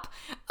top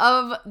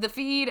of the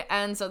feed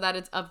and so that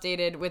it's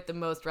updated with the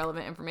most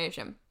relevant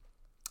information.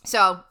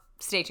 So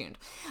stay tuned.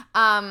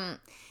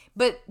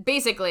 But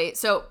basically,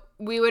 so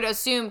we would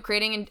assume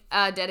creating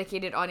a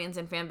dedicated audience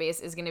and fan base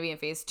is going to be in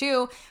phase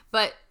 2,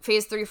 but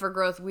phase 3 for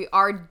growth, we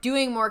are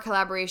doing more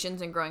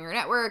collaborations and growing our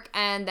network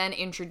and then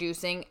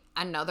introducing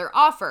another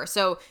offer.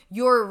 So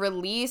your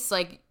release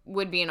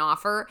would be an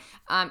offer.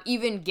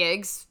 Even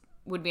gigs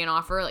would be an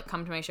offer, like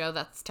come to my show,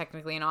 that's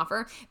technically an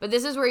offer. But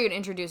this is where you'd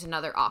introduce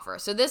another offer.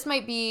 So this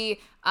might be,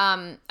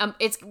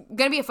 it's going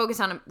to be a focus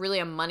on really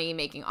a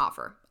money-making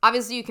offer.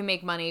 Obviously, you can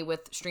make money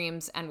with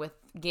streams and with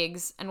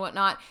gigs and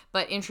whatnot,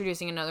 but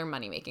introducing another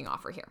money-making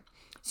offer here.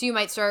 So you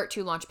might start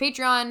to launch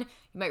Patreon,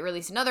 you might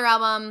release another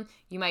album,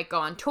 you might go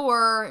on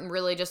tour and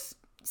really just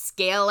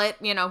scale it,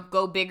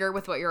 go bigger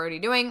with what you're already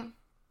doing.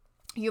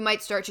 You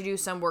might start to do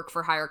some work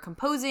for hire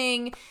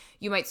composing,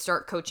 you might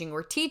start coaching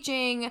or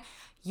teaching,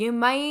 you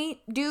might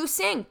do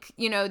sync.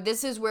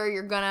 This is where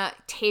you're gonna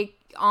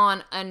take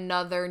on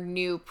another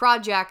new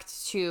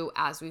project to,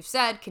 as we've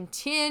said,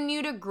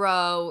 continue to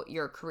grow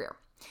your career.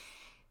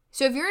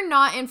 So if you're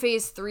not in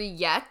phase 3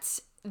 yet,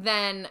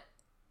 then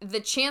the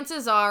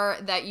chances are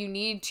that you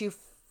need to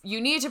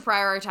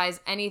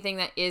prioritize anything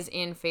that is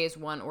in phase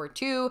 1 or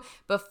 2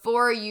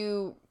 before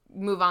you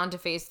move on to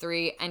phase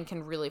 3 and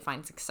can really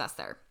find success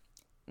there.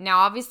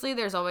 Now, obviously,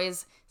 there's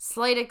always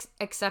slight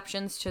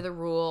exceptions to the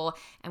rule,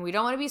 and we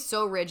don't want to be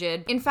so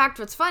rigid. In fact,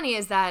 what's funny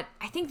is that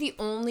I think the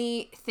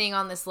only thing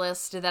on this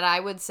list that I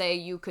would say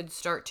you could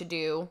start to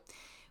do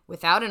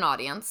without an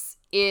audience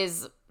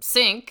is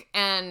sync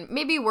and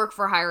maybe work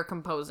for hire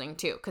composing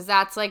too, because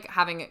that's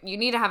you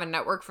need to have a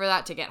network for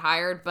that to get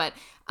hired, but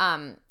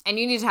and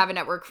you need to have a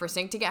network for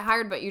sync to get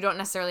hired, but you don't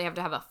necessarily have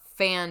to have a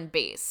fan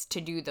base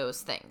to do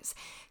those things.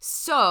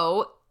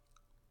 So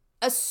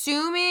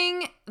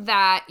assuming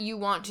that you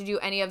want to do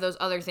any of those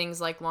other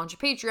things like launch a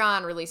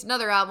Patreon, release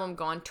another album,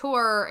 go on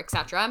tour,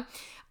 etc.,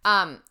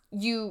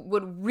 you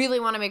would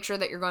really want to make sure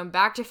that you're going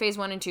back to phase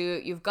 1 and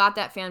 2. You've got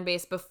that fan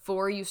base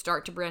before you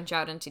start to branch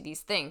out into these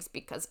things,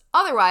 because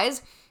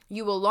otherwise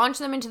you will launch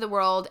them into the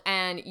world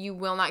and you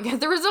will not get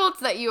the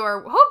results that you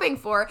are hoping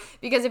for,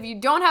 because if you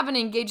don't have an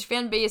engaged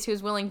fan base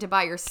who's willing to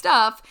buy your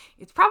stuff,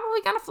 it's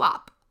probably going to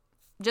flop.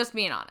 Just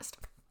being honest.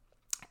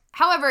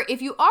 However,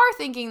 if you are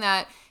thinking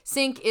that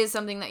sync is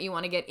something that you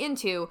want to get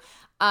into,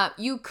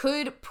 you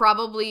could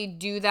probably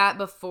do that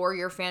before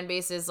your fan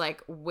base is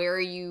where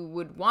you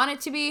would want it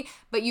to be,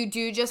 but you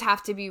do just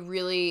have to be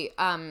really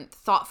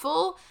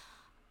thoughtful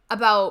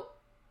about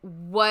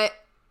what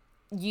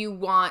you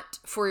want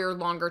for your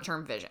longer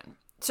term vision.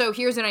 So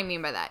here's what I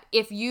mean by that.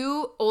 If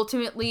you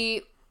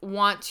ultimately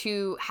want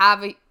to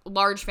have a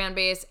large fan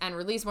base and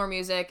release more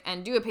music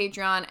and do a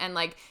Patreon and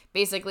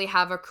basically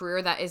have a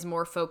career that is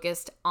more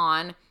focused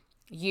on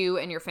you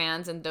and your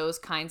fans and those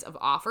kinds of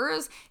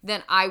offers,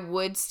 then I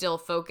would still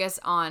focus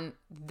on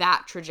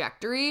that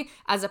trajectory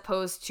as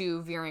opposed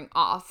to veering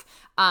off.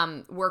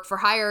 Work for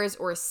hires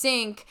or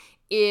sync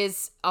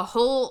is a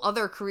whole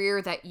other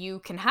career that you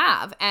can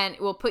have, and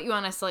it will put you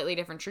on a slightly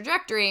different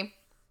trajectory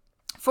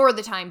for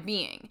the time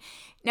being.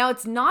 Now,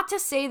 it's not to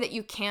say that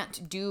you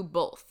can't do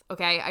both,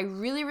 okay? I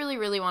really, really,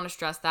 really want to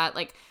stress that.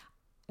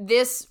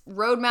 This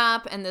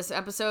roadmap and this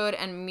episode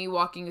and me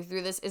walking you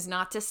through this is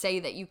not to say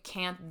that you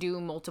can't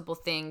do multiple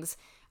things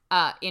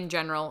in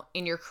general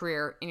in your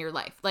career, in your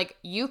life.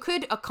 You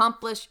could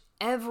accomplish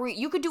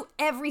you could do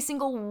every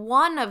single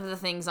one of the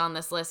things on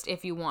this list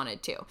if you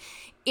wanted to.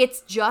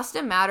 It's just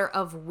a matter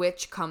of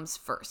which comes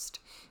first.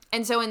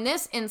 And so in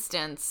this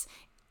instance,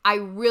 I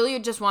really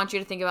just want you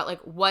to think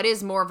about what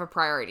is more of a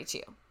priority to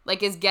you.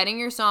 Is getting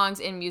your songs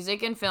in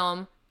music and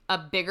film a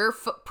bigger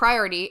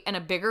priority and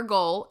a bigger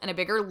goal and a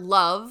bigger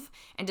love?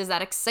 And does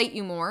that excite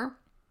you more?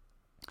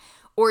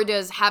 Or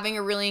does having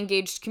a really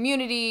engaged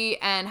community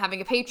and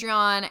having a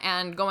Patreon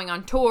and going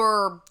on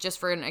tour, just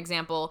for an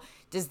example,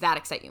 does that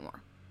excite you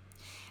more?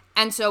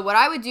 And so what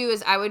I would do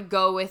is I would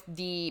go with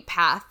the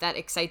path that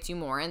excites you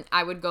more. And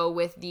I would go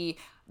with the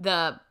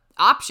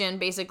option,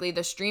 basically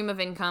the stream of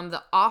income,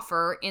 the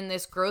offer in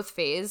this growth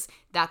phase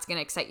that's going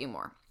to excite you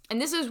more.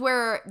 And this is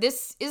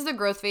the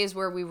growth phase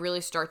where we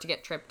really start to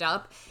get tripped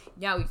up.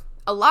 Now,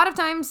 a lot of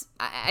times,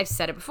 I've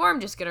said it before, I'm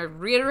just going to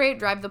reiterate,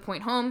 drive the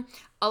point home.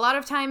 A lot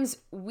of times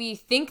we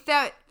think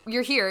that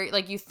you're here,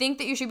 you think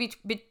that you should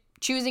be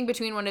choosing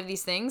between one of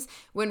these things,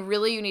 when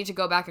really you need to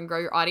go back and grow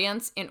your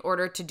audience in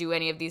order to do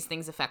any of these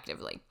things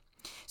effectively.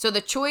 So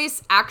the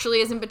choice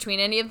actually isn't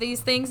between any of these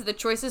things. The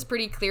choice is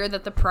pretty clear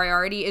that the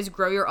priority is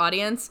grow your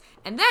audience,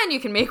 and then you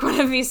can make one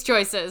of these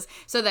choices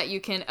so that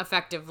you can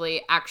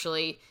effectively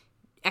actually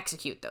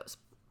execute those.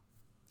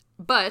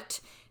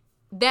 But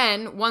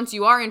then once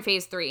you are in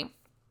phase 3,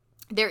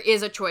 there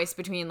is a choice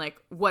between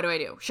what do I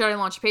do? Should I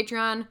launch a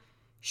Patreon?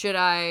 Should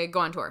I go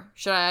on tour?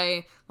 Should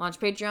I launch a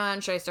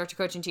Patreon? Should I start to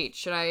coach and teach?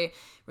 Should I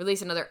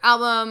release another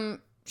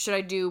album? Should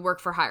I do work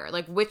for hire?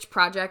 Which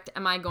project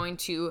am I going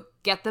to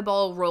get the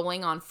ball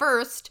rolling on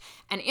first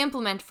and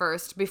implement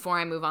first before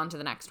I move on to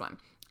the next one?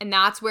 And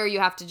that's where you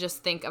have to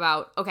just think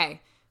about,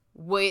 okay,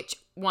 which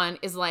one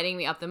is lighting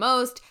me up the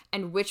most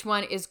and which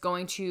one is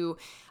going to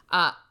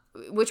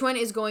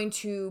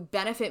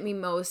benefit me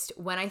most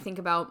when I think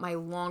about my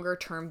longer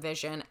term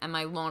vision and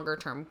my longer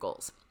term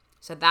goals.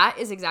 So that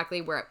is exactly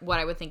what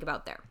I would think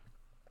about there.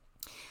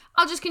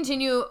 I'll just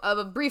continue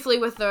briefly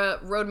with the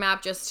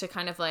roadmap just to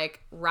kind of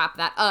like wrap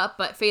that up.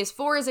 But phase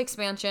 4 is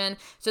expansion.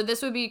 So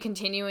this would be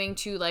continuing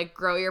to like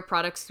grow your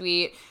product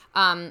suite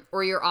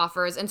or your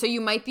offers. And so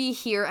you might be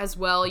here as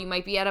well. You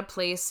might be at a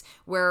place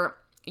where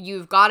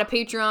you've got a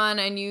Patreon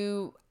and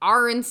you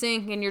are in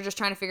sync and you're just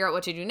trying to figure out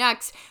what to do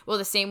next. Well,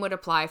 the same would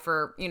apply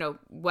for,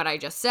 what I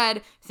just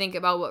said. Think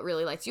about what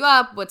really lights you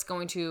up, what's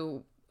going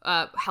to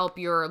help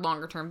your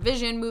longer term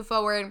vision move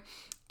forward.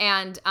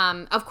 And,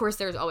 of course,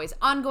 there's always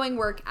ongoing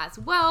work as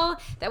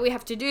well that we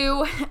have to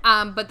do,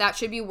 but that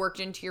should be worked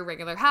into your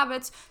regular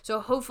habits. So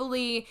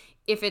hopefully,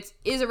 if it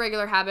is a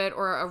regular habit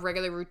or a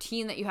regular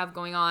routine that you have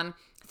going on,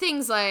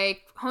 things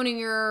like honing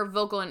your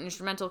vocal and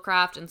instrumental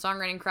craft and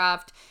songwriting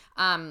craft,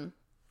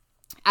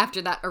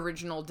 after that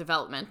original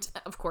development,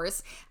 of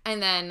course,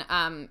 and then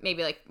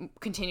maybe like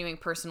continuing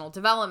personal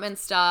development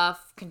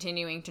stuff,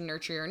 continuing to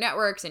nurture your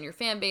networks and your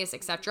fan base,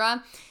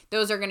 etc.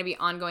 Those are going to be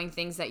ongoing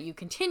things that you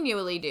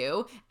continually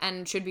do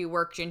and should be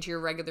worked into your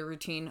regular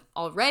routine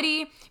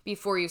already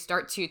before you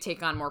start to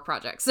take on more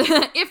projects.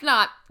 If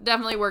not,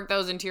 definitely work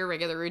those into your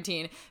regular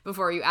routine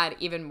before you add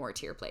even more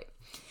to your plate.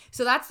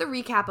 So that's the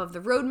recap of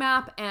the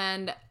roadmap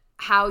and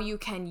how you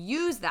can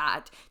use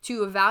that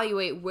to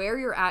evaluate where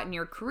you're at in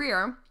your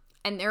career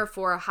and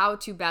therefore how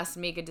to best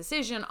make a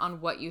decision on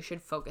what you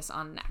should focus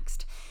on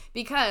next.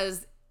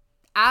 Because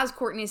as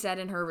Courtney said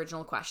in her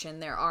original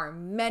question, there are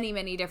many,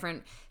 many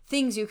different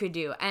things you could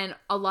do, and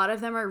a lot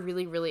of them are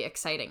really, really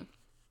exciting.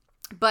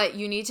 But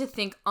you need to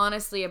think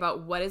honestly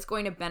about what is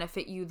going to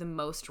benefit you the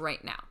most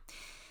right now.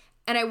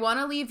 And I want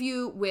to leave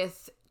you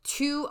with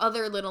 2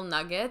 other little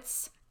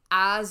nuggets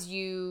as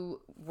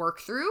you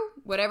work through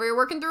whatever you're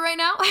working through right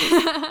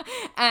now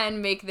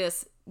and make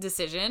this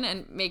decision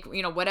and make,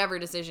 whatever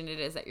decision it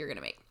is that you're going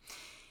to make.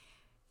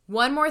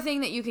 One more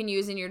thing that you can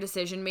use in your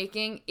decision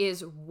making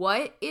is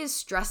what is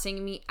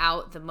stressing me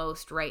out the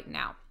most right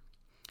now.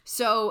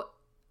 So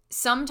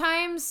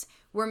sometimes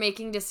we're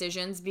making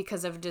decisions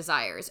because of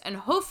desires, and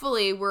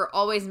hopefully we're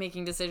always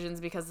making decisions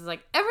because it's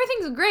like,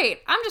 everything's great.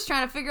 I'm just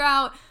trying to figure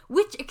out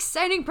which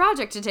exciting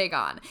project to take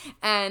on.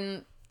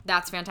 And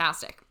that's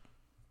fantastic.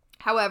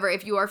 However,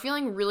 if you are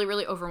feeling really,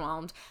 really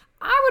overwhelmed,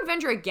 I would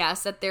venture a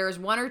guess that there's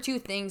 1 or 2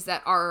 things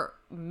that are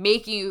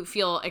making you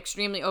feel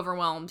extremely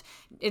overwhelmed.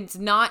 It's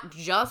not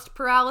just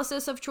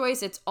paralysis of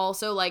choice. It's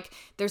also like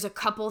there's a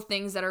couple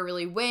things that are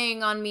really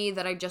weighing on me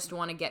that I just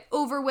want to get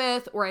over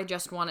with, or I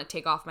just want to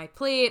take off my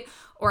plate,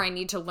 or I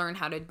need to learn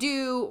how to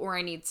do, or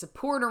I need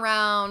support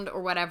around,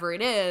 or whatever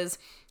it is,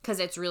 because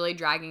it's really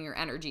dragging your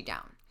energy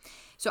down.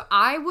 So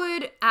I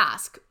would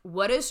ask,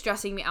 what is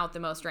stressing me out the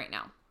most right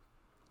now?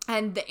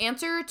 And the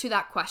answer to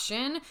that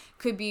question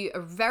could be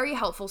a very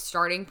helpful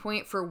starting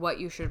point for what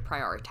you should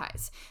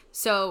prioritize.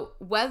 So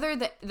whether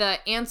the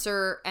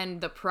answer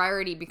and the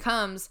priority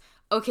becomes,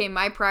 okay,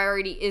 my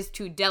priority is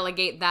to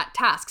delegate that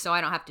task so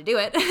I don't have to do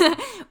it,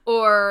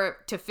 or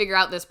to figure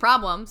out this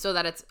problem so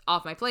that it's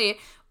off my plate,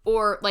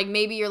 or like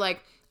maybe you're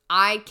like,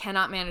 I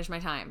cannot manage my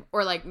time,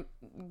 or like,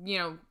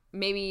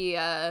 maybe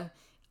I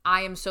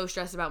am so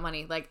stressed about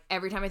money. Like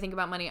every time I think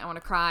about money, I want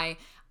to cry.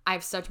 I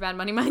have such bad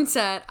money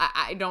mindset.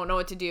 I don't know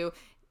what to do.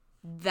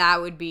 That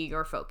would be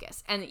your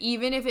focus. And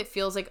even if it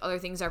feels like other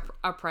things are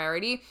a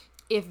priority,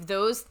 if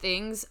those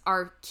things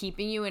are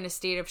keeping you in a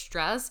state of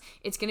stress,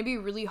 it's going to be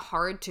really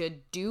hard to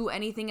do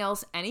anything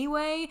else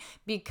anyway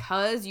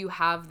because you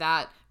have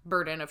that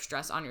burden of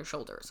stress on your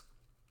shoulders.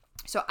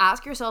 So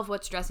ask yourself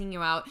what's stressing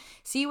you out,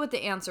 see what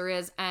the answer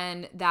is,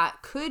 and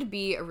that could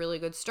be a really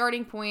good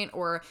starting point,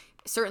 or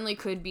certainly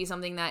could be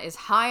something that is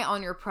high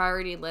on your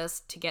priority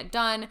list to get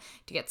done,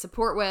 to get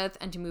support with,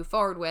 and to move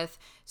forward with,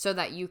 so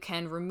that you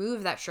can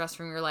remove that stress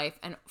from your life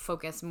and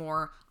focus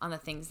more on the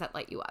things that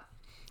light you up.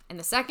 And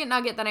the second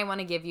nugget that I want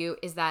to give you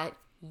is that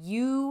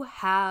you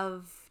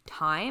have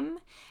time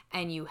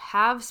and you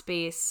have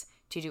space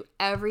to do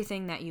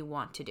everything that you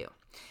want to do.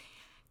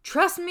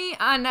 Trust me,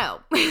 I know.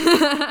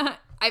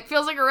 It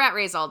feels like a rat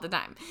race all the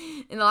time.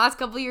 In the last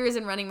couple of years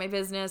in running my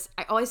business,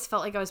 I always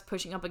felt like I was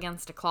pushing up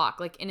against a clock,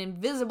 like an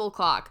invisible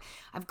clock.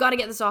 I've got to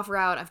get this offer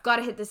out. I've got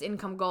to hit this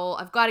income goal.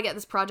 I've got to get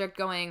this project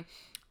going.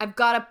 I've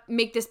got to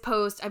make this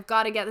post. I've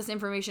got to get this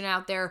information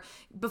out there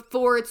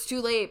before it's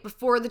too late,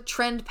 before the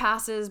trend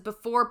passes,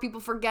 before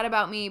people forget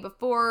about me,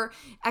 before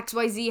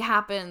XYZ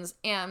happens.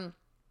 And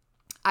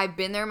I've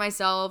been there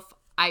myself.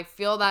 I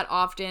feel that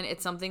often.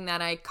 It's something that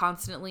I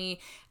constantly,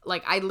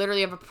 I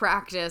literally have a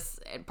practice.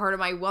 Part of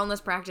my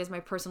wellness practice,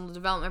 my personal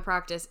development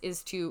practice,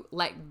 is to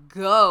let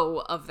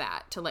go of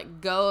that,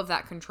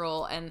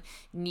 control and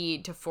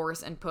need to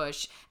force and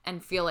push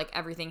and feel like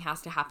everything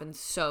has to happen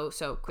so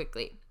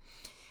quickly.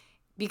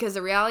 Because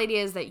the reality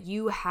is that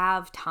you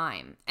have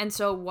time. And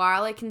so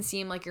while it can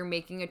seem like you're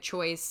making a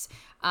choice,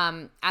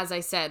 as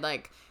I said,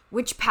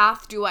 which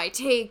path do I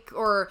take,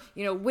 or,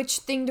 which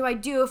thing do I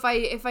do?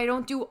 If I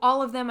don't do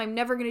all of them, I'm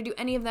never going to do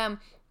any of them.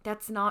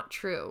 That's not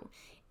true.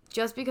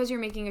 just because you're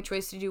making a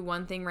choice to do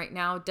one thing right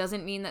now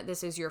doesn't mean that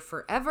this is your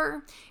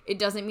forever. It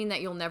doesn't mean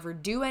that you'll never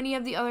do any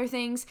of the other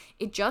things.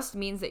 It just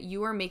means that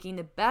you are making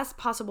the best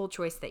possible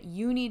choice that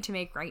you need to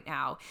make right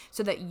now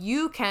so that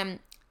you can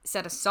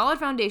set a solid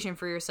foundation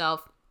for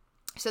yourself,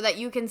 so that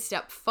you can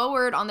step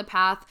forward on the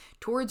path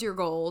towards your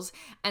goals,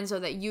 and so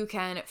that you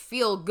can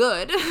feel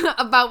good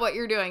about what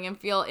you're doing and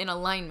feel in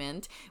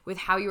alignment with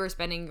how you are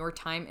spending your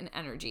time and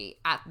energy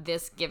at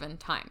this given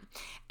time.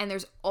 And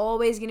there's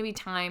always going to be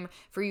time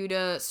for you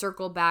to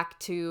circle back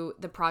to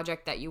the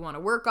project that you want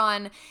to work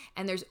on,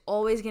 and there's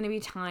always going to be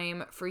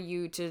time for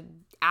you to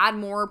add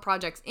more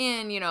projects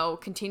in,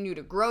 continue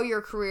to grow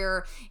your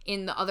career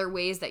in the other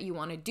ways that you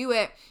want to do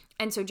it.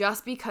 And so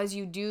just because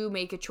you do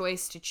make a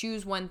choice to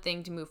choose one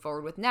thing to move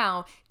forward with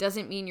now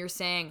doesn't mean you're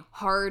saying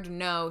hard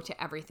no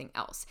to everything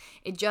else.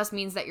 It just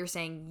means that you're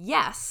saying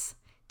yes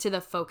to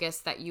the focus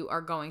that you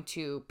are going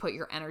to put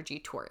your energy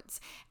towards.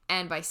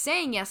 And by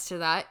saying yes to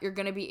that, you're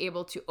going to be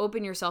able to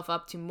open yourself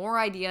up to more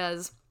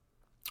ideas,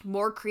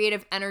 more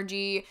creative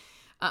energy,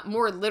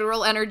 more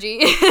literal energy,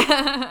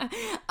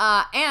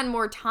 and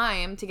more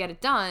time to get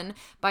it done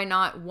by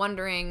not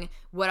wondering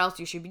what else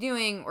you should be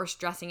doing or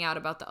stressing out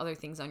about the other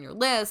things on your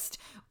list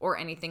or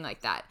anything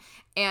like that.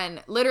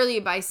 And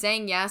literally by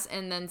saying yes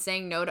and then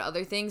saying no to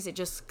other things, it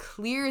just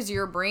clears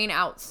your brain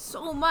out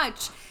so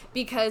much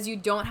because you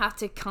don't have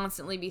to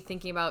constantly be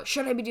thinking about,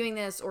 should I be doing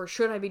this or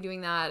should I be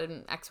doing that,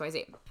 and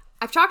XYZ.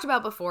 I've talked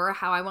about before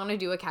how I want to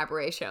do a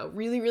cabaret show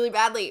really, really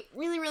badly.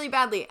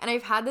 And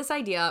I've had this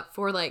idea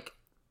for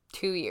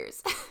 2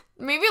 years,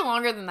 maybe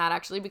longer than that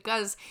actually,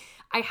 because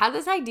I had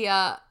this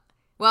idea,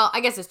 well,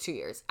 I guess it's 2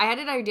 years. I had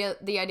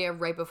the idea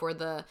right before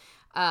the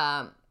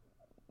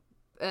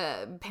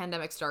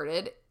pandemic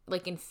started,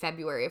 in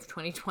February of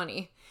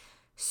 2020.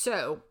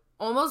 So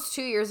almost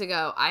 2 years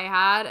ago, I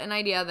had an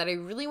idea that I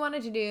really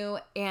wanted to do,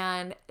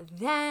 and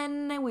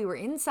then we were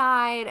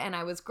inside and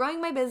I was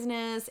growing my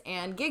business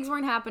and gigs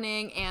weren't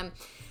happening, and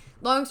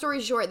long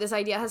story short, this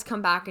idea has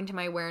come back into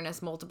my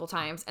awareness multiple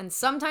times, and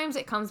sometimes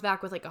it comes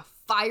back with a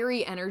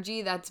fiery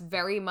energy that's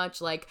very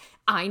much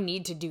I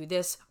need to do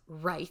this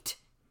right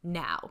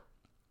now.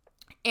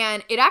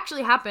 And it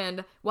actually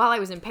happened while I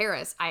was in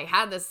Paris. I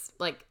had this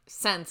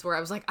sense where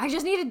I was I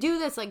just need to do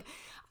this.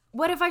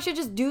 What if I should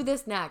just do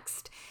this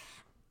next?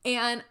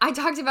 And I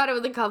talked about it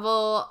with a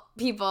couple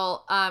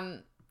people,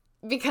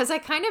 because I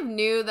kind of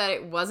knew that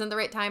it wasn't the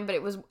right time, but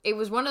it was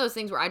one of those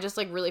things where I just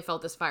really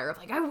felt this fire of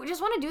I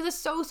just want to do this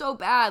so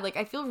bad.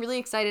 I feel really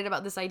excited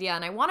about this idea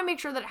and I want to make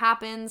sure that it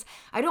happens.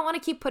 I don't want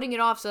to keep putting it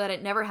off so that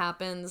it never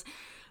happens.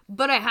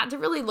 But I had to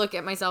really look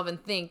at myself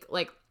and think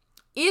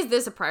is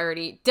this a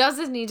priority? Does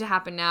this need to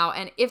happen now?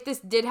 And if this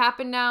did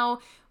happen now,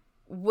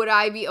 would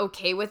I be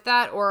okay with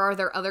that? Or are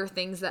there other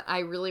things that I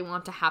really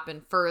want to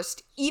happen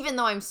first, even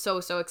though I'm so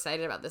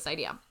excited about this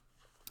idea?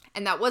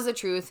 And that was the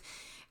truth.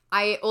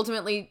 I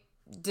ultimately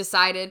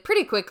decided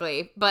pretty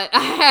quickly, but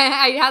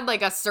I had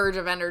a surge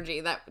of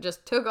energy that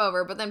just took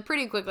over, but then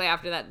pretty quickly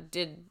after that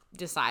did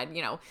decide,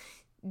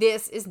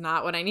 this is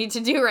not what I need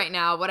to do right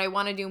now. What I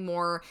want to do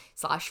more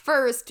 /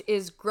 first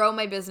is grow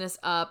my business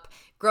up,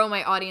 grow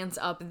my audience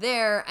up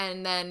there,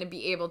 and then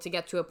be able to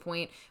get to a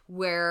point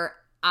where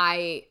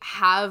I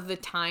have the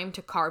time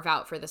to carve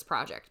out for this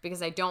project,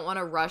 because I don't want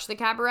to rush the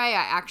cabaret.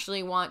 I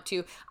actually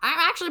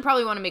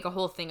probably want to make a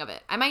whole thing of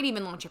it. I might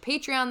even launch a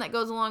Patreon that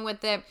goes along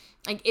with it.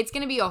 It's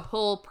going to be a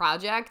whole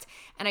project,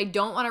 and I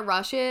don't want to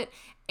rush it.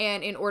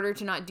 And in order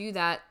to not do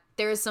that,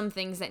 there's some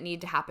things that need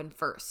to happen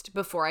first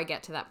before I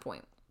get to that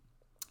point.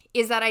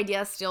 Is that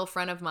idea still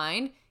front of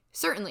mind?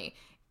 Certainly.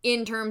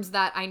 In terms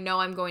that I know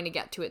I'm going to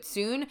get to it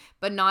soon,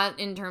 but not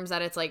in terms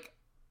that it's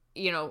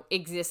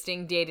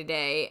existing day to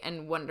day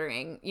and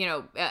wondering,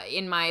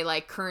 in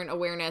my current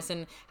awareness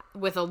and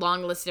with a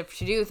long list of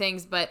to-do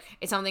things, but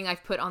it's something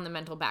I've put on the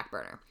mental back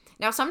burner.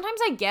 Now, sometimes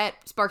I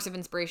get sparks of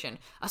inspiration,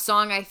 a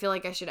song I feel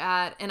like I should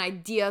add, an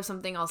idea of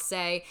something I'll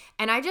say,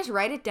 and I just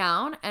write it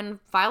down and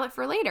file it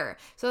for later,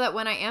 so that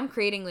when I am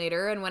creating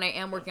later and when I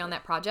am working on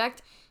that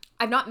project,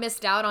 I've not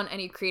missed out on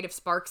any creative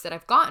sparks that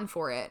I've gotten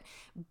for it,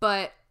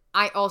 but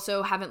I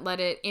also haven't let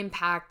it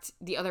impact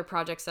the other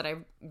projects that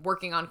I'm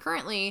working on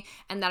currently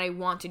and that I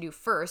want to do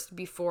first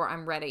before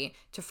I'm ready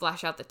to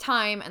flesh out the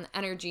time and the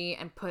energy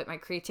and put my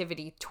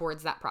creativity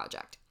towards that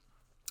project.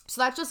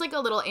 So that's just a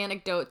little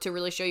anecdote to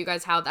really show you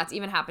guys how that's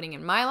even happening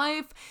in my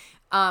life,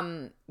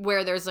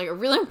 where there's a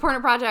really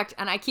important project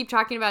and I keep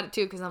talking about it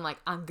too because I'm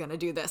I'm gonna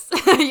do this.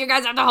 You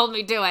guys have to hold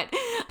me to it.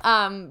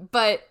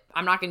 But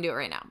I'm not going to do it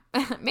right now.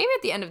 Maybe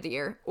at the end of the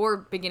year or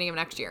beginning of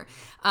next year.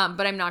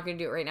 But I'm not going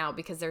to do it right now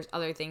because there's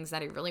other things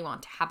that I really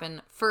want to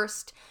happen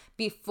first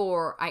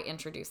before I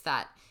introduce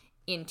that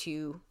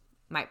into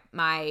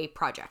my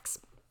projects.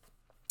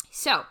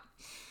 So,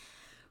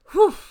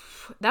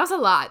 that was a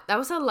lot.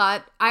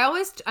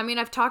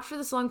 I've talked for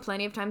this long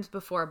plenty of times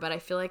before, but I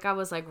feel like I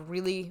was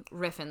really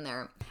riffing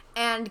there.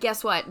 And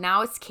guess what?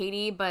 Now it's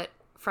Katie, but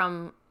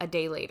from a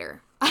day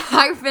later.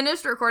 I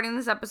finished recording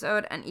this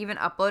episode and even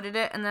uploaded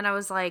it, and then I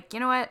was like, you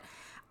know what?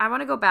 I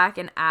want to go back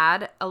and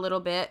add a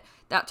little bit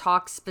that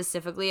talks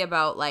specifically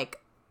about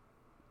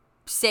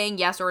saying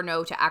yes or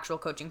no to actual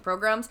coaching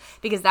programs,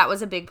 because that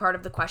was a big part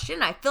of the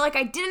question. I feel like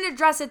I didn't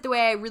address it the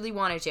way I really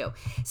wanted to.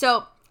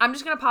 So I'm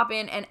just going to pop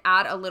in and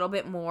add a little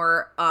bit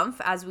more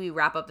oomph as we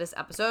wrap up this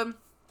episode,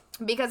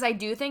 because I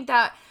do think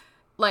that,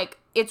 like,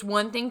 it's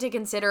one thing to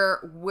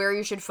consider where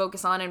you should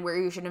focus on and where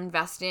you should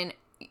invest in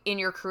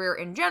your career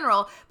in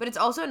general, but it's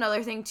also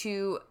another thing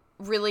to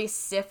really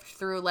sift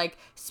through, like,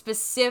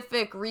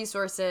 specific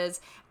resources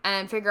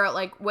and figure out,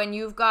 like, when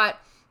you've got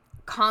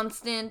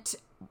constant,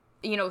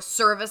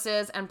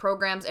 services and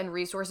programs and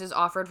resources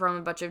offered from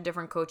a bunch of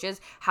different coaches,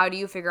 how do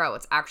you figure out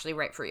what's actually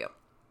right for you?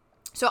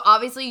 So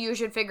obviously you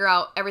should figure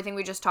out everything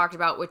we just talked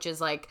about, which is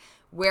like,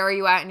 where are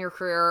you at in your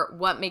career?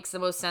 What makes the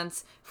most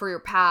sense for your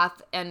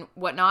path and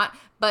whatnot?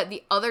 But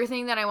the other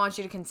thing that I want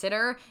you to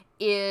consider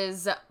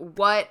is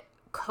what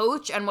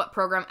coach and what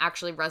program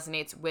actually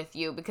resonates with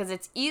you, because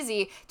it's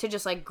easy to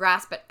just like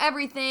grasp at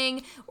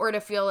everything, or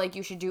to feel like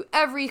you should do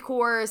every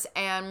course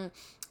and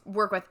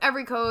work with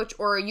every coach,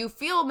 or you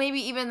feel maybe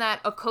even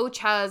that a coach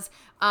has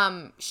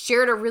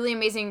shared a really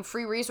amazing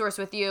free resource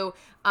with you,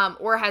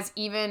 or has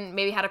even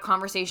maybe had a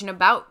conversation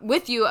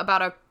with you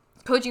about a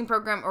coaching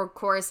program or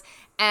course,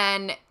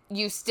 and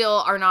you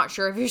still are not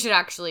sure if you should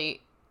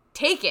actually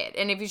take it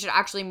and if you should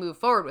actually move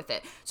forward with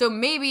it. So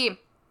maybe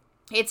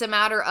it's a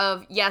matter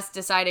of, yes,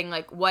 deciding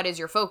like what is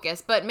your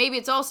focus, but maybe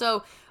it's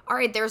also, all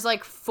right, there's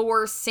like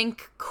 4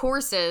 sync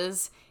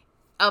courses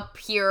up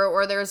here,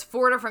 or there's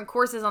 4 different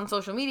courses on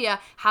social media.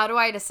 How do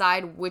I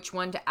decide which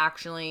one to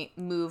actually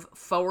move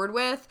forward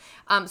with?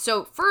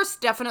 So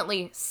first,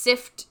 definitely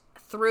sift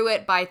through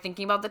it by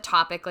thinking about the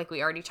topic like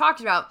we already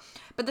talked about.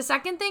 But the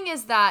second thing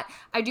is that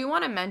I do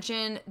want to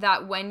mention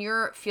that when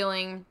you're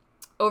feeling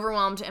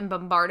overwhelmed and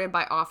bombarded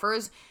by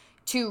offers,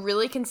 to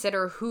really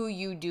consider who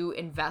you do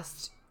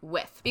invest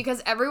with,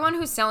 because everyone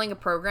who's selling a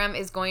program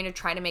is going to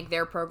try to make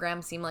their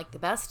program seem like the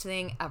best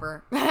thing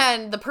ever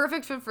and the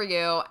perfect fit for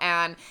you.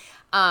 And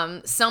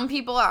some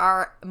people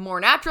are more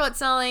natural at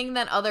selling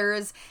than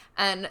others,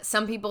 and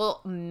some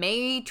people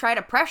may try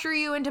to pressure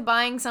you into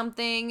buying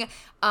something.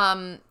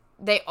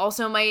 They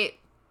also might,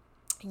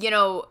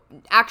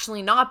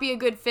 actually not be a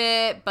good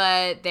fit,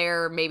 but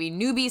they're maybe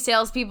newbie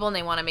salespeople and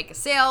they want to make a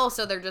sale,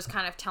 so they're just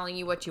kind of telling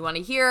you what you want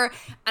to hear.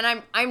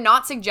 And I'm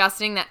not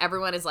suggesting that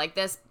everyone is like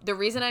this. The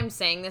reason I'm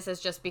saying this is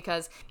just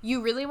because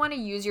you really want to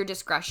use your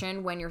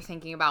discretion when you're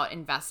thinking about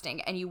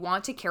investing, and you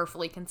want to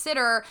carefully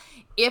consider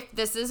if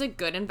this is a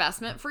good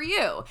investment for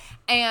you.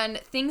 And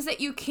things that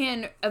you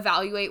can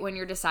evaluate when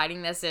you're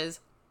deciding this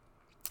is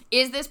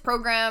this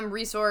program,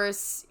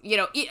 resource,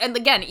 and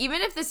again,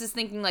 even if this is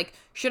thinking like,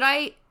 should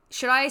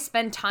I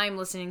spend time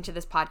listening to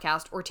this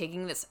podcast or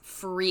taking this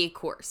free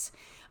course?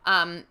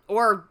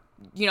 Or,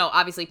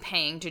 obviously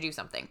paying to do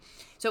something.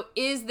 So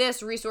is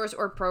this resource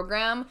or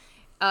program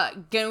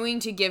going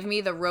to give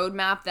me the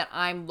roadmap that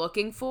I'm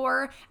looking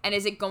for? And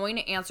is it going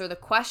to answer the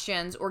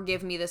questions or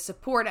give me the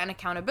support and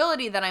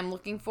accountability that I'm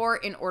looking for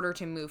in order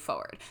to move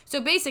forward?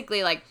 So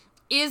basically, like,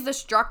 is the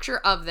structure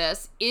of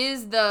this,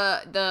 is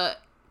the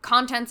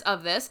contents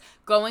of this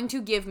going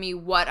to give me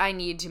what I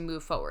need to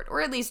move forward? Or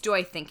at least do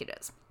I think it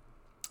is?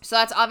 So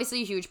that's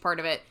obviously a huge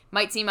part of it.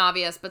 Might seem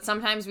obvious, but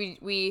sometimes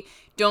we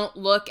don't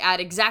look at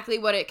exactly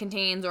what it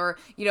contains, or,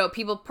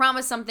 people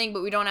promise something,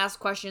 but we don't ask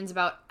questions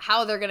about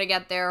how they're going to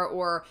get there,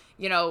 or,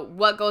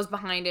 what goes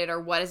behind it, or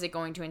what is it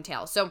going to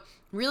entail. So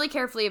really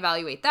carefully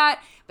evaluate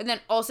that, but then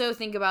also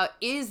think about,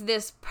 is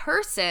this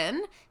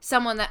person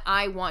someone that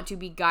I want to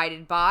be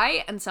guided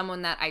by and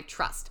someone that I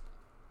trust?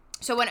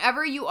 So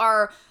whenever you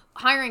are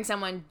hiring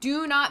someone,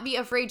 do not be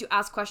afraid to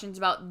ask questions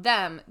about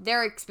them,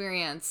 their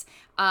experience,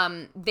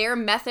 their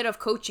method of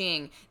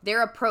coaching,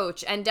 their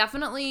approach, and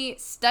definitely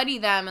study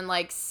them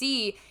and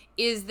see,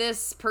 is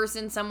this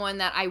person someone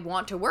that I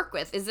want to work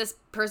with? Is this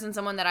person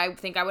someone that I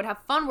think I would have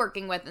fun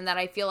working with and that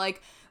I feel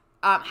like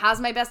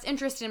has my best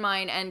interest in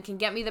mind and can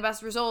get me the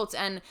best results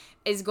and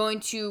is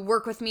going to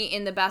work with me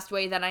in the best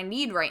way that I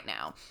need right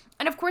now?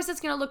 And of course, it's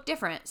going to look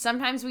different.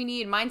 Sometimes we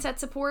need mindset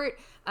support,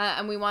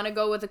 and we want to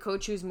go with a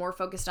coach who's more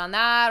focused on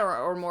that,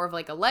 or more of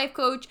like a life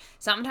coach.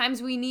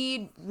 Sometimes we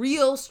need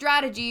real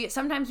strategy.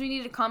 Sometimes we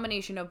need a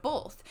combination of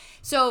both.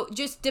 So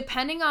just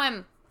depending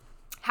on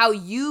how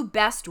you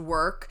best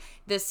work,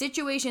 the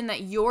situation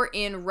that you're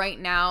in right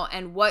now,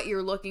 and what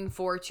you're looking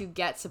for to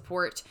get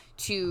support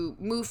to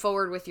move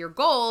forward with your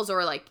goals,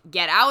 or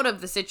get out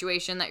of the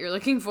situation that you're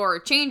looking for, or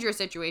change your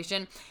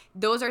situation,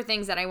 those are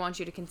things that I want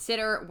you to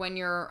consider when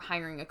you're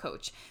hiring a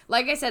coach.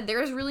 Like I said,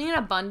 there's really an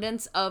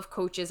abundance of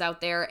coaches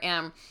out there,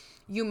 and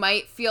you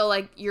might feel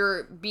like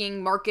you're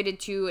being marketed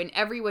to in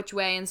every which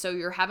way, and so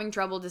you're having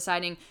trouble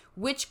deciding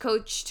which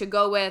coach to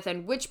go with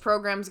and which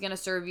program is going to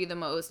serve you the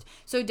most.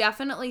 So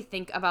definitely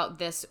think about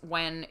this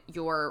when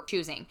you're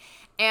choosing.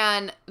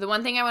 And the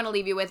one thing I want to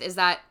leave you with is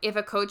that if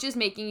a coach is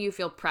making you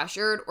feel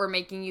pressured or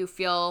making you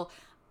feel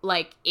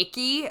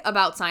icky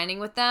about signing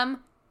with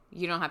them,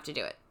 you don't have to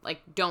do it.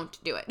 Don't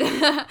do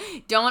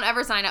it. Don't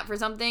ever sign up for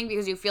something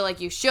because you feel like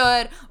you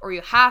should, or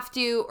you have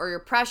to, or you're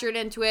pressured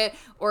into it,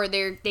 or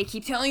they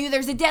keep telling you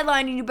there's a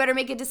deadline and you better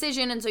make a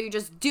decision, and so you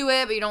just do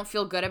it, but you don't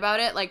feel good about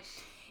it.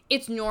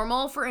 it's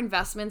normal for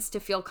investments to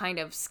feel kind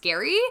of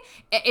scary.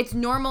 It's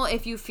normal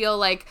if you feel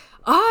like,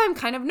 oh, I'm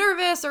kind of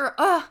nervous, or,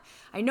 oh,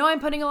 I know I'm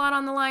putting a lot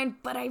on the line,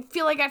 but I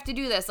feel like I have to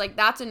do this. Like,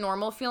 that's a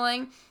normal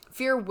feeling.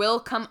 Fear will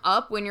come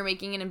up when you're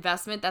making an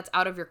investment that's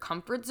out of your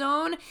comfort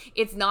zone.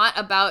 It's not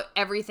about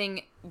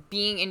everything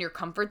being in your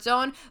comfort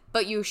zone,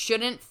 but you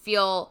shouldn't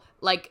feel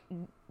like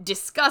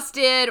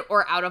disgusted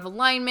or out of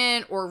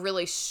alignment or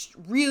really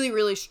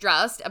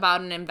stressed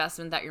about an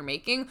investment that you're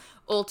making.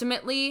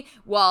 Ultimately,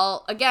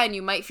 while again,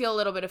 you might feel a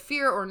little bit of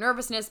fear or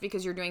nervousness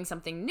because you're doing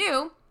something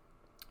new,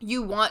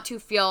 you want to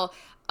feel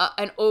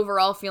an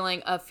overall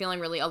feeling of feeling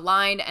really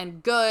aligned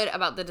and good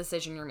about the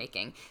decision you're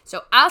making.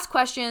 So ask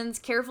questions,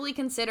 carefully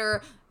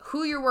consider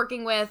who you're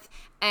working with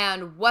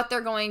and what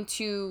they're going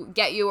to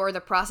get you, or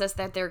the process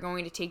that they're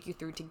going to take you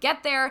through to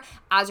get there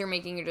as you're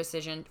making your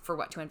decision for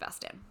what to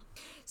invest in.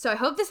 So I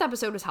hope this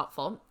episode was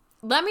helpful.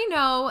 Let me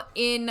know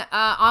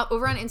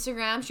over on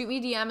Instagram, shoot me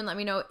a DM and let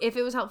me know if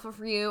it was helpful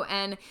for you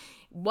and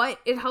what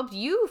it helped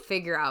you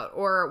figure out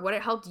or what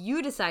it helped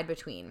you decide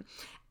between.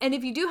 And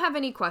if you do have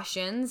any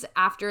questions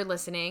after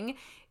listening,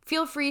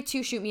 feel free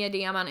to shoot me a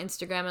DM on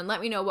Instagram and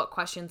let me know what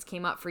questions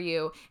came up for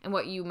you and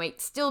what you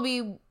might still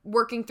be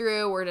working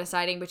through or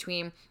deciding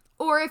between.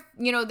 Or if,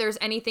 there's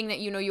anything that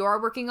you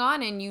are working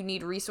on and you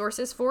need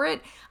resources for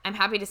it, I'm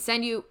happy to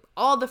send you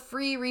all the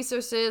free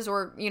resources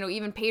or,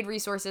 even paid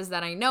resources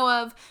that I know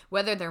of,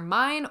 whether they're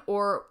mine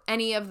or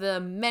any of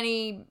the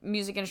many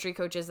music industry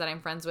coaches that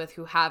I'm friends with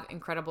who have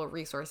incredible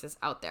resources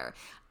out there.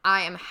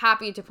 I am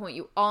happy to point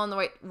you all in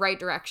the right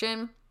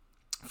direction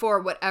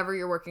for whatever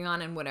you're working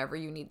on and whatever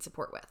you need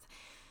support with.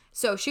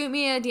 So shoot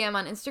me a DM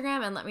on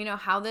Instagram and let me know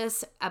how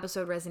this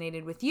episode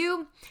resonated with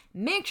you.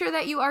 Make sure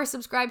that you are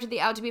subscribed to the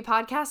Out to Be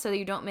podcast so that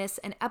you don't miss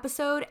an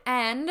episode,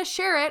 and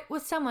share it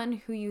with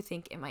someone who you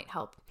think it might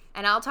help.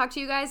 And I'll talk to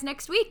you guys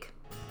next week.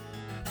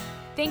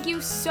 Thank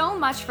you so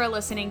much for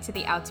listening to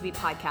the Out to Be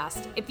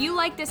podcast. If you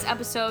like this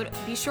episode,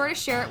 be sure to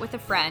share it with a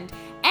friend.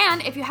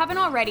 And if you haven't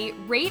already,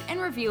 rate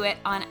and review it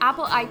on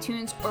Apple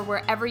iTunes or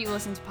wherever you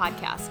listen to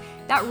podcasts.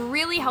 That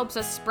really helps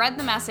us spread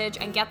the message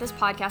and get this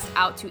podcast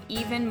out to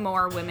even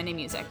more women in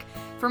music.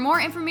 For more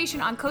information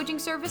on coaching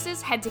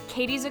services, head to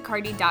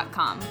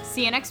katiezaccardi.com.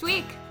 See you next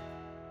week.